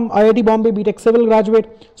 Hails from IIT Bombay, BTech Civil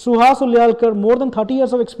graduate. Suhas Ulyalkar, more than 30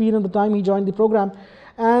 years of experience at the time he joined the program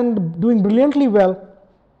and doing brilliantly well.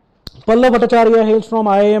 Pallav Bhattacharya hails from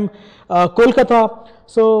IIM Kolkata,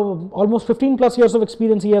 so almost 15 plus years of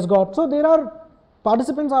experience he has got. So there are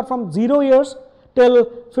participants are from 0 years till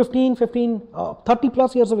 30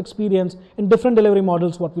 plus years of experience in different delivery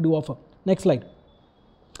models what we do offer. Next slide.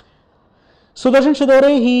 Sudarshan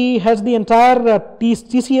Shidore, he has the entire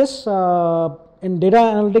TCS in data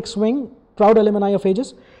analytics wing, proud alumni of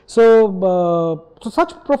Aegis. So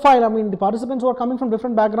such profile, I mean the participants who are coming from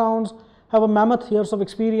different backgrounds have a mammoth years of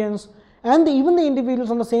experience, and even the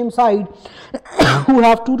individuals on the same side who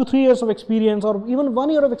have 2 to 3 years of experience or even 1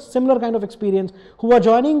 year of similar kind of experience who are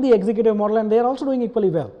joining the executive model, and they are also doing equally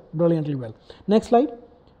well, brilliantly well. Next slide.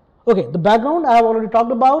 Okay, the background I have already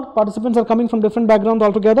talked about. Participants are coming from different backgrounds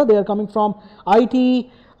altogether. They are coming from IT,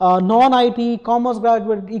 non-IT, commerce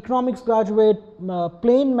graduate, economics graduate,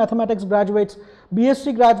 plain mathematics graduates,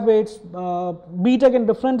 BSc graduates, BTech in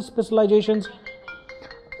different specializations.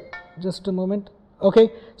 Just a moment.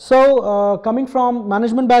 Okay, so coming from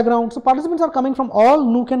management background, so participants are coming from all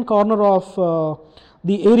nook and corner of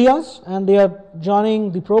the areas, and they are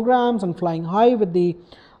joining the programs and flying high with the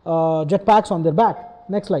jetpacks on their back.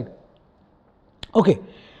 Next slide. Okay,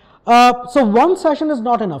 so one session is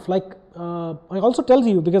not enough. Like I also tell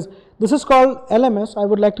you, because this is called LMS, I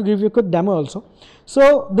would like to give you a quick demo also.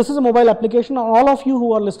 So this is a mobile application. All of you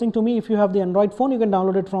who are listening to me, if you have the Android phone, you can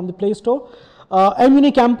download it from the Play Store.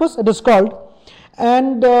 MUni Campus, it is called,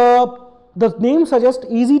 and the name suggests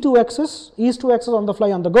easy to access on the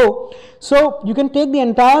fly, on the go. So you can take the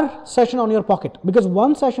entire session on your pocket, because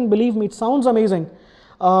one session, believe me, it sounds amazing,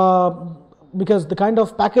 because the kind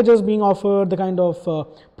of packages being offered, the kind of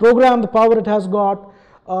program, the power it has got.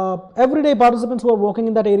 Everyday participants who are working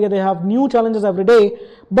in that area, they have new challenges every day.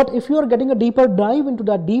 But if you are getting a deeper dive into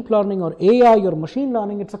that deep learning or AI or machine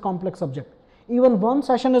learning, it's a complex subject. Even one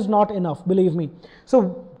session is not enough, believe me.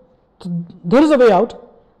 So there is a way out.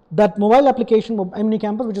 That mobile application, MUni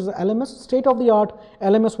Campus, which is an LMS, state-of-the-art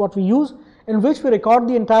LMS what we use, in which we record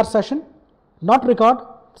the entire session, not record,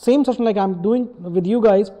 same session like I'm doing with you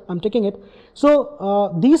guys, I'm taking it.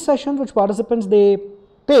 So these sessions which participants they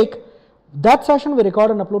take, that session we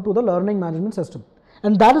record and upload to the learning management system.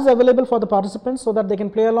 And that is available for the participants so that they can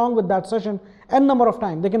play along with that session n number of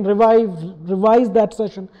times. They can revise that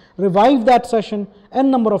session, revive that session n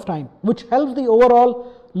number of times, which helps the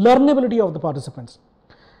overall learnability of the participants.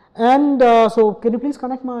 And so can you please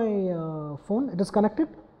connect my phone? It is connected.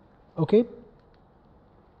 Okay.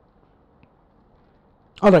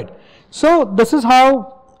 All right. So this is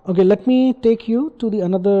how, okay, let me take you to the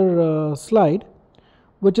another slide,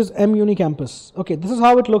 which is MUni Campus. Okay, this is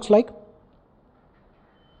how it looks like.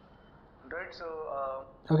 Right, so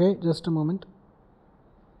okay, just a moment.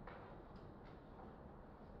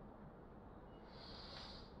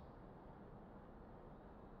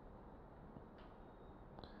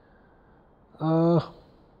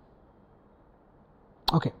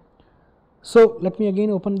 Okay, so let me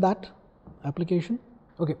again open that application.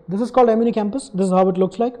 Okay, this is called MUni Campus. This is how it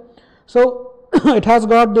looks like. So it has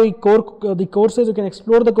got the courses. You can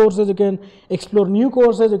explore the courses. You can explore new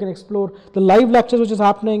courses. You can explore the live lectures which is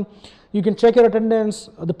happening. You can check your attendance,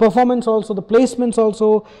 the performance also, the placements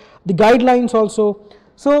also, the guidelines also.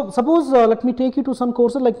 So suppose let me take you to some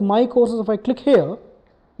courses like my courses. If I click here,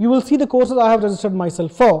 you will see the courses I have registered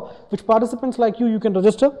myself for, which participants like you can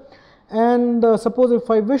register. And suppose if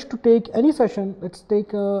I wish to take any session, let's take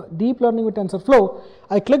deep learning with TensorFlow.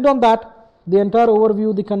 I clicked on that, the entire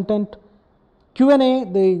overview, the content, Q&A,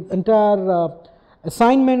 the entire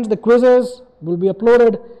assignments, the quizzes will be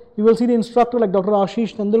uploaded. You will see the instructor like Dr.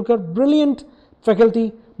 Ashish Tendulkar, brilliant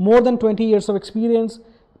faculty, more than 20 years of experience,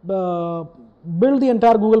 build the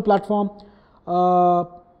entire Google platform.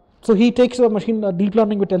 So he takes a deep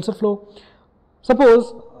learning with TensorFlow.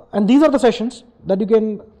 Suppose, and these are the sessions that you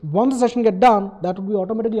can, once the session get done, that will be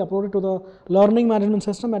automatically uploaded to the learning management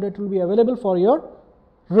system and it will be available for your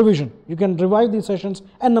revision. You can revise these sessions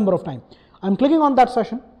n number of times. I'm clicking on that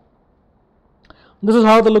session. This is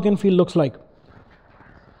how the look and feel looks like.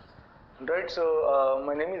 Right, so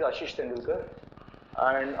my name is Ashish Tendulkar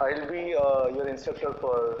and I'll be your instructor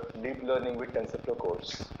for deep learning with TensorFlow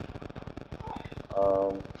course.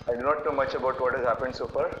 I do not know much about what has happened so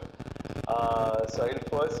far. So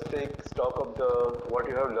I'll first take stock of what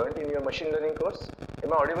you have learned in your machine learning course.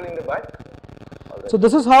 Am I audible in the back? Right. So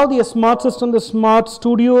this is how the smart system, the smart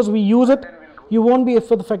studios, we use it. You won't be,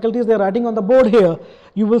 for the faculties, they're writing on the board here.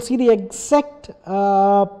 You will see the exact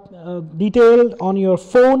detail on your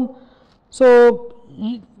phone. So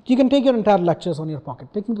you can take your entire lectures on your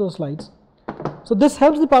pocket. Take me to the slides. So this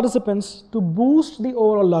helps the participants to boost the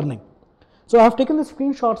overall learning. So I have taken the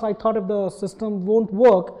screenshots. I thought if the system won't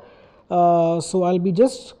work, so I'll be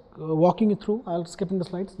just walking you through. I'll skip in the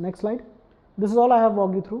slides. Next slide. This is all I have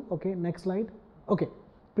walked you through. Okay, next slide. Okay,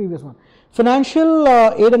 previous one. Financial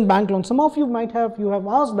aid and bank loan. Some of you might have,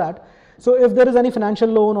 asked that. So if there is any financial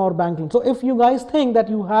loan or bank loan. So if you guys think that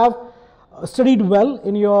you have studied well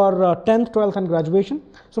in your 10th, 12th and graduation.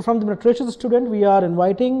 So from the matricious student, we are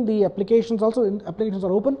inviting the applications also, applications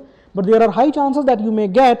are open, but there are high chances that you may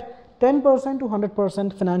get 10% to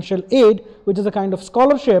 100% financial aid, which is a kind of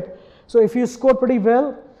scholarship. So if you score pretty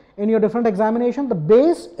well in your different examination, the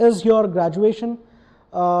base is your graduation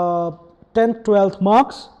 10th, 12th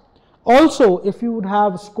marks. Also, if you would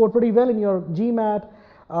have scored pretty well in your GMAT,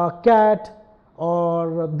 CAT,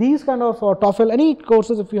 or these kind of, or TOEFL, any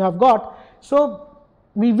courses if you have got, so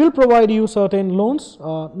we will provide you certain loans,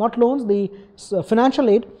 not loans, the financial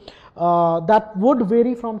aid that would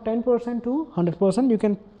vary from 10% to 100%. You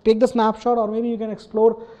can take the snapshot or maybe you can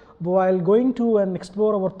explore while going to and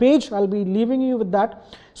explore our page. I'll be leaving you with that.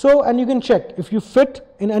 So, and you can check if you fit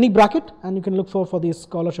in any bracket and you can look for the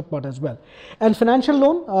scholarship part as well. And financial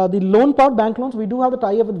loan, the loan part, bank loans, we do have the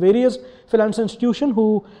tie-up with various financial institutions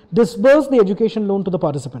who disburse the education loan to the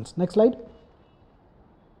participants. Next slide.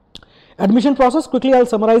 Admission process, quickly I'll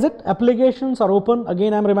summarize it. Applications are open.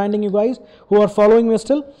 Again, I'm reminding you guys who are following me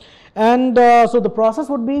still. And so the process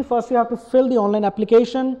would be, first you have to fill the online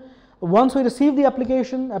application. Once we receive the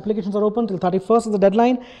application, applications are open till 31st is the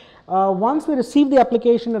deadline. Once we receive the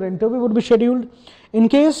application, an interview would be scheduled. In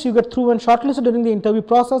case you get through and shortlisted during the interview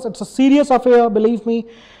process, it's a serious affair, believe me,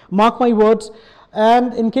 mark my words.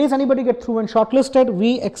 And in case anybody gets through and shortlisted,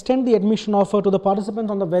 we extend the admission offer to the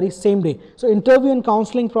participants on the very same day. So interview and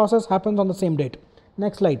counseling process happens on the same date.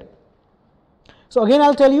 Next slide. So again,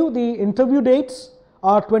 I'll tell you the interview dates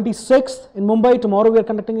are 26th in Mumbai. Tomorrow we are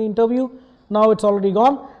conducting the interview. Now it's already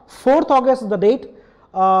gone. 4th August is the date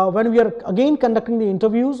when we are again conducting the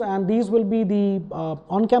interviews, and these will be the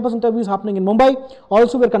on-campus interviews happening in Mumbai.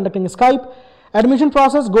 Also, we are conducting Skype. Admission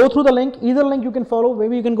process, go through the link. Either link you can follow.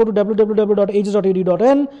 Maybe you can go to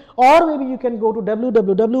www.aegis.edu.in or maybe you can go to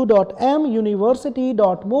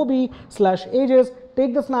www.muniversity.mobi/Aegis.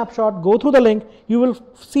 Take the snapshot, go through the link. You will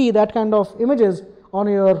see that kind of images on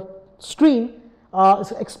your screen.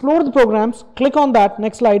 Explore the programs. Click on that.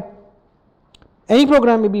 Next slide. Any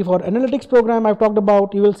program, maybe for analytics program I've talked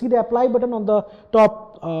about, you will see the apply button on the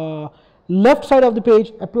top left side of the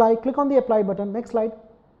page. Apply, click on the apply button. Next slide.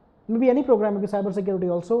 Maybe any program, maybe cybersecurity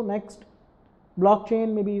also. Next.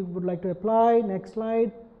 Blockchain, maybe you would like to apply. Next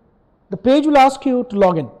slide. The page will ask you to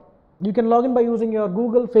log in. You can log in by using your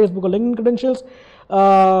Google, Facebook or LinkedIn credentials.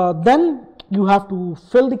 Then you have to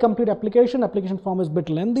fill the complete application. Application form is a bit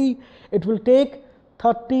lengthy. It will take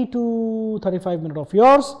 30 to 35 minutes of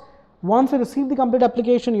yours. Once you receive the complete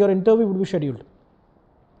application, your interview will be scheduled.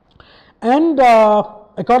 And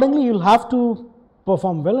accordingly, you'll have to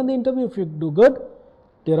perform well in the interview. If you do good,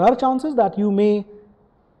 there are chances that you may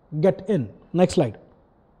get in. Next slide.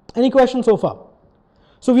 Any questions so far?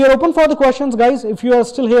 So we are open for the questions, guys, if you are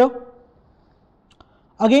still here.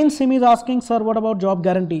 Again, Simi is asking, sir, what about job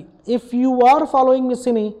guarantee? If you are following me,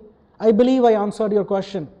 Simi, I believe I answered your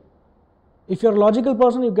question. If you're a logical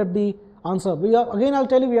person, you get the answer. Again, I'll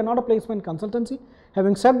tell you, we are not a placement consultancy.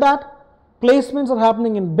 Having said that, placements are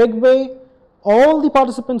happening in big way. all the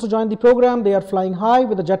participants who joined the program, they are flying high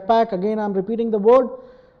with a jetpack. Again, I'm repeating the word,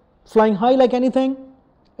 flying high like anything.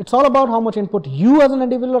 It's all about how much input you as an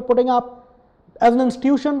individual are putting up. As an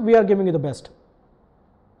institution, we are giving you the best.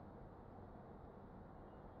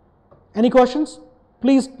 Any questions?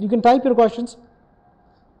 Please, you can type your questions.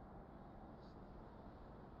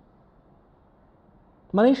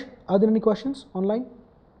 Manish, are there any questions online?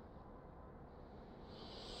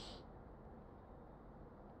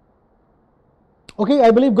 Okay,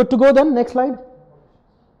 I believe good to go then. Next slide.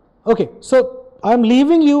 Okay, so I'm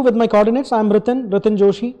leaving you with my coordinates. I'm Ritin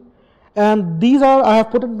Joshi. And these are, I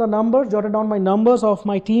have put in the numbers, jotted down my numbers of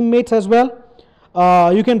my teammates as well.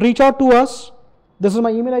 You can reach out to us. This is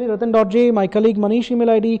my email ID, ritin.j, my colleague Manish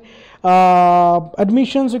email ID.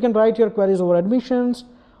 Admissions, you can write your queries over admissions,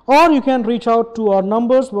 or you can reach out to our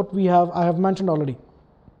numbers, what I have mentioned already.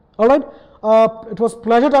 All right, it was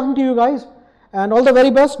pleasure talking to you guys, and all the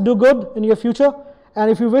very best. Do good in your future,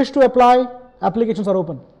 and if you wish to apply, applications are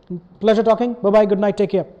open. Pleasure talking. Bye bye. Good night.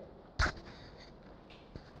 Take care.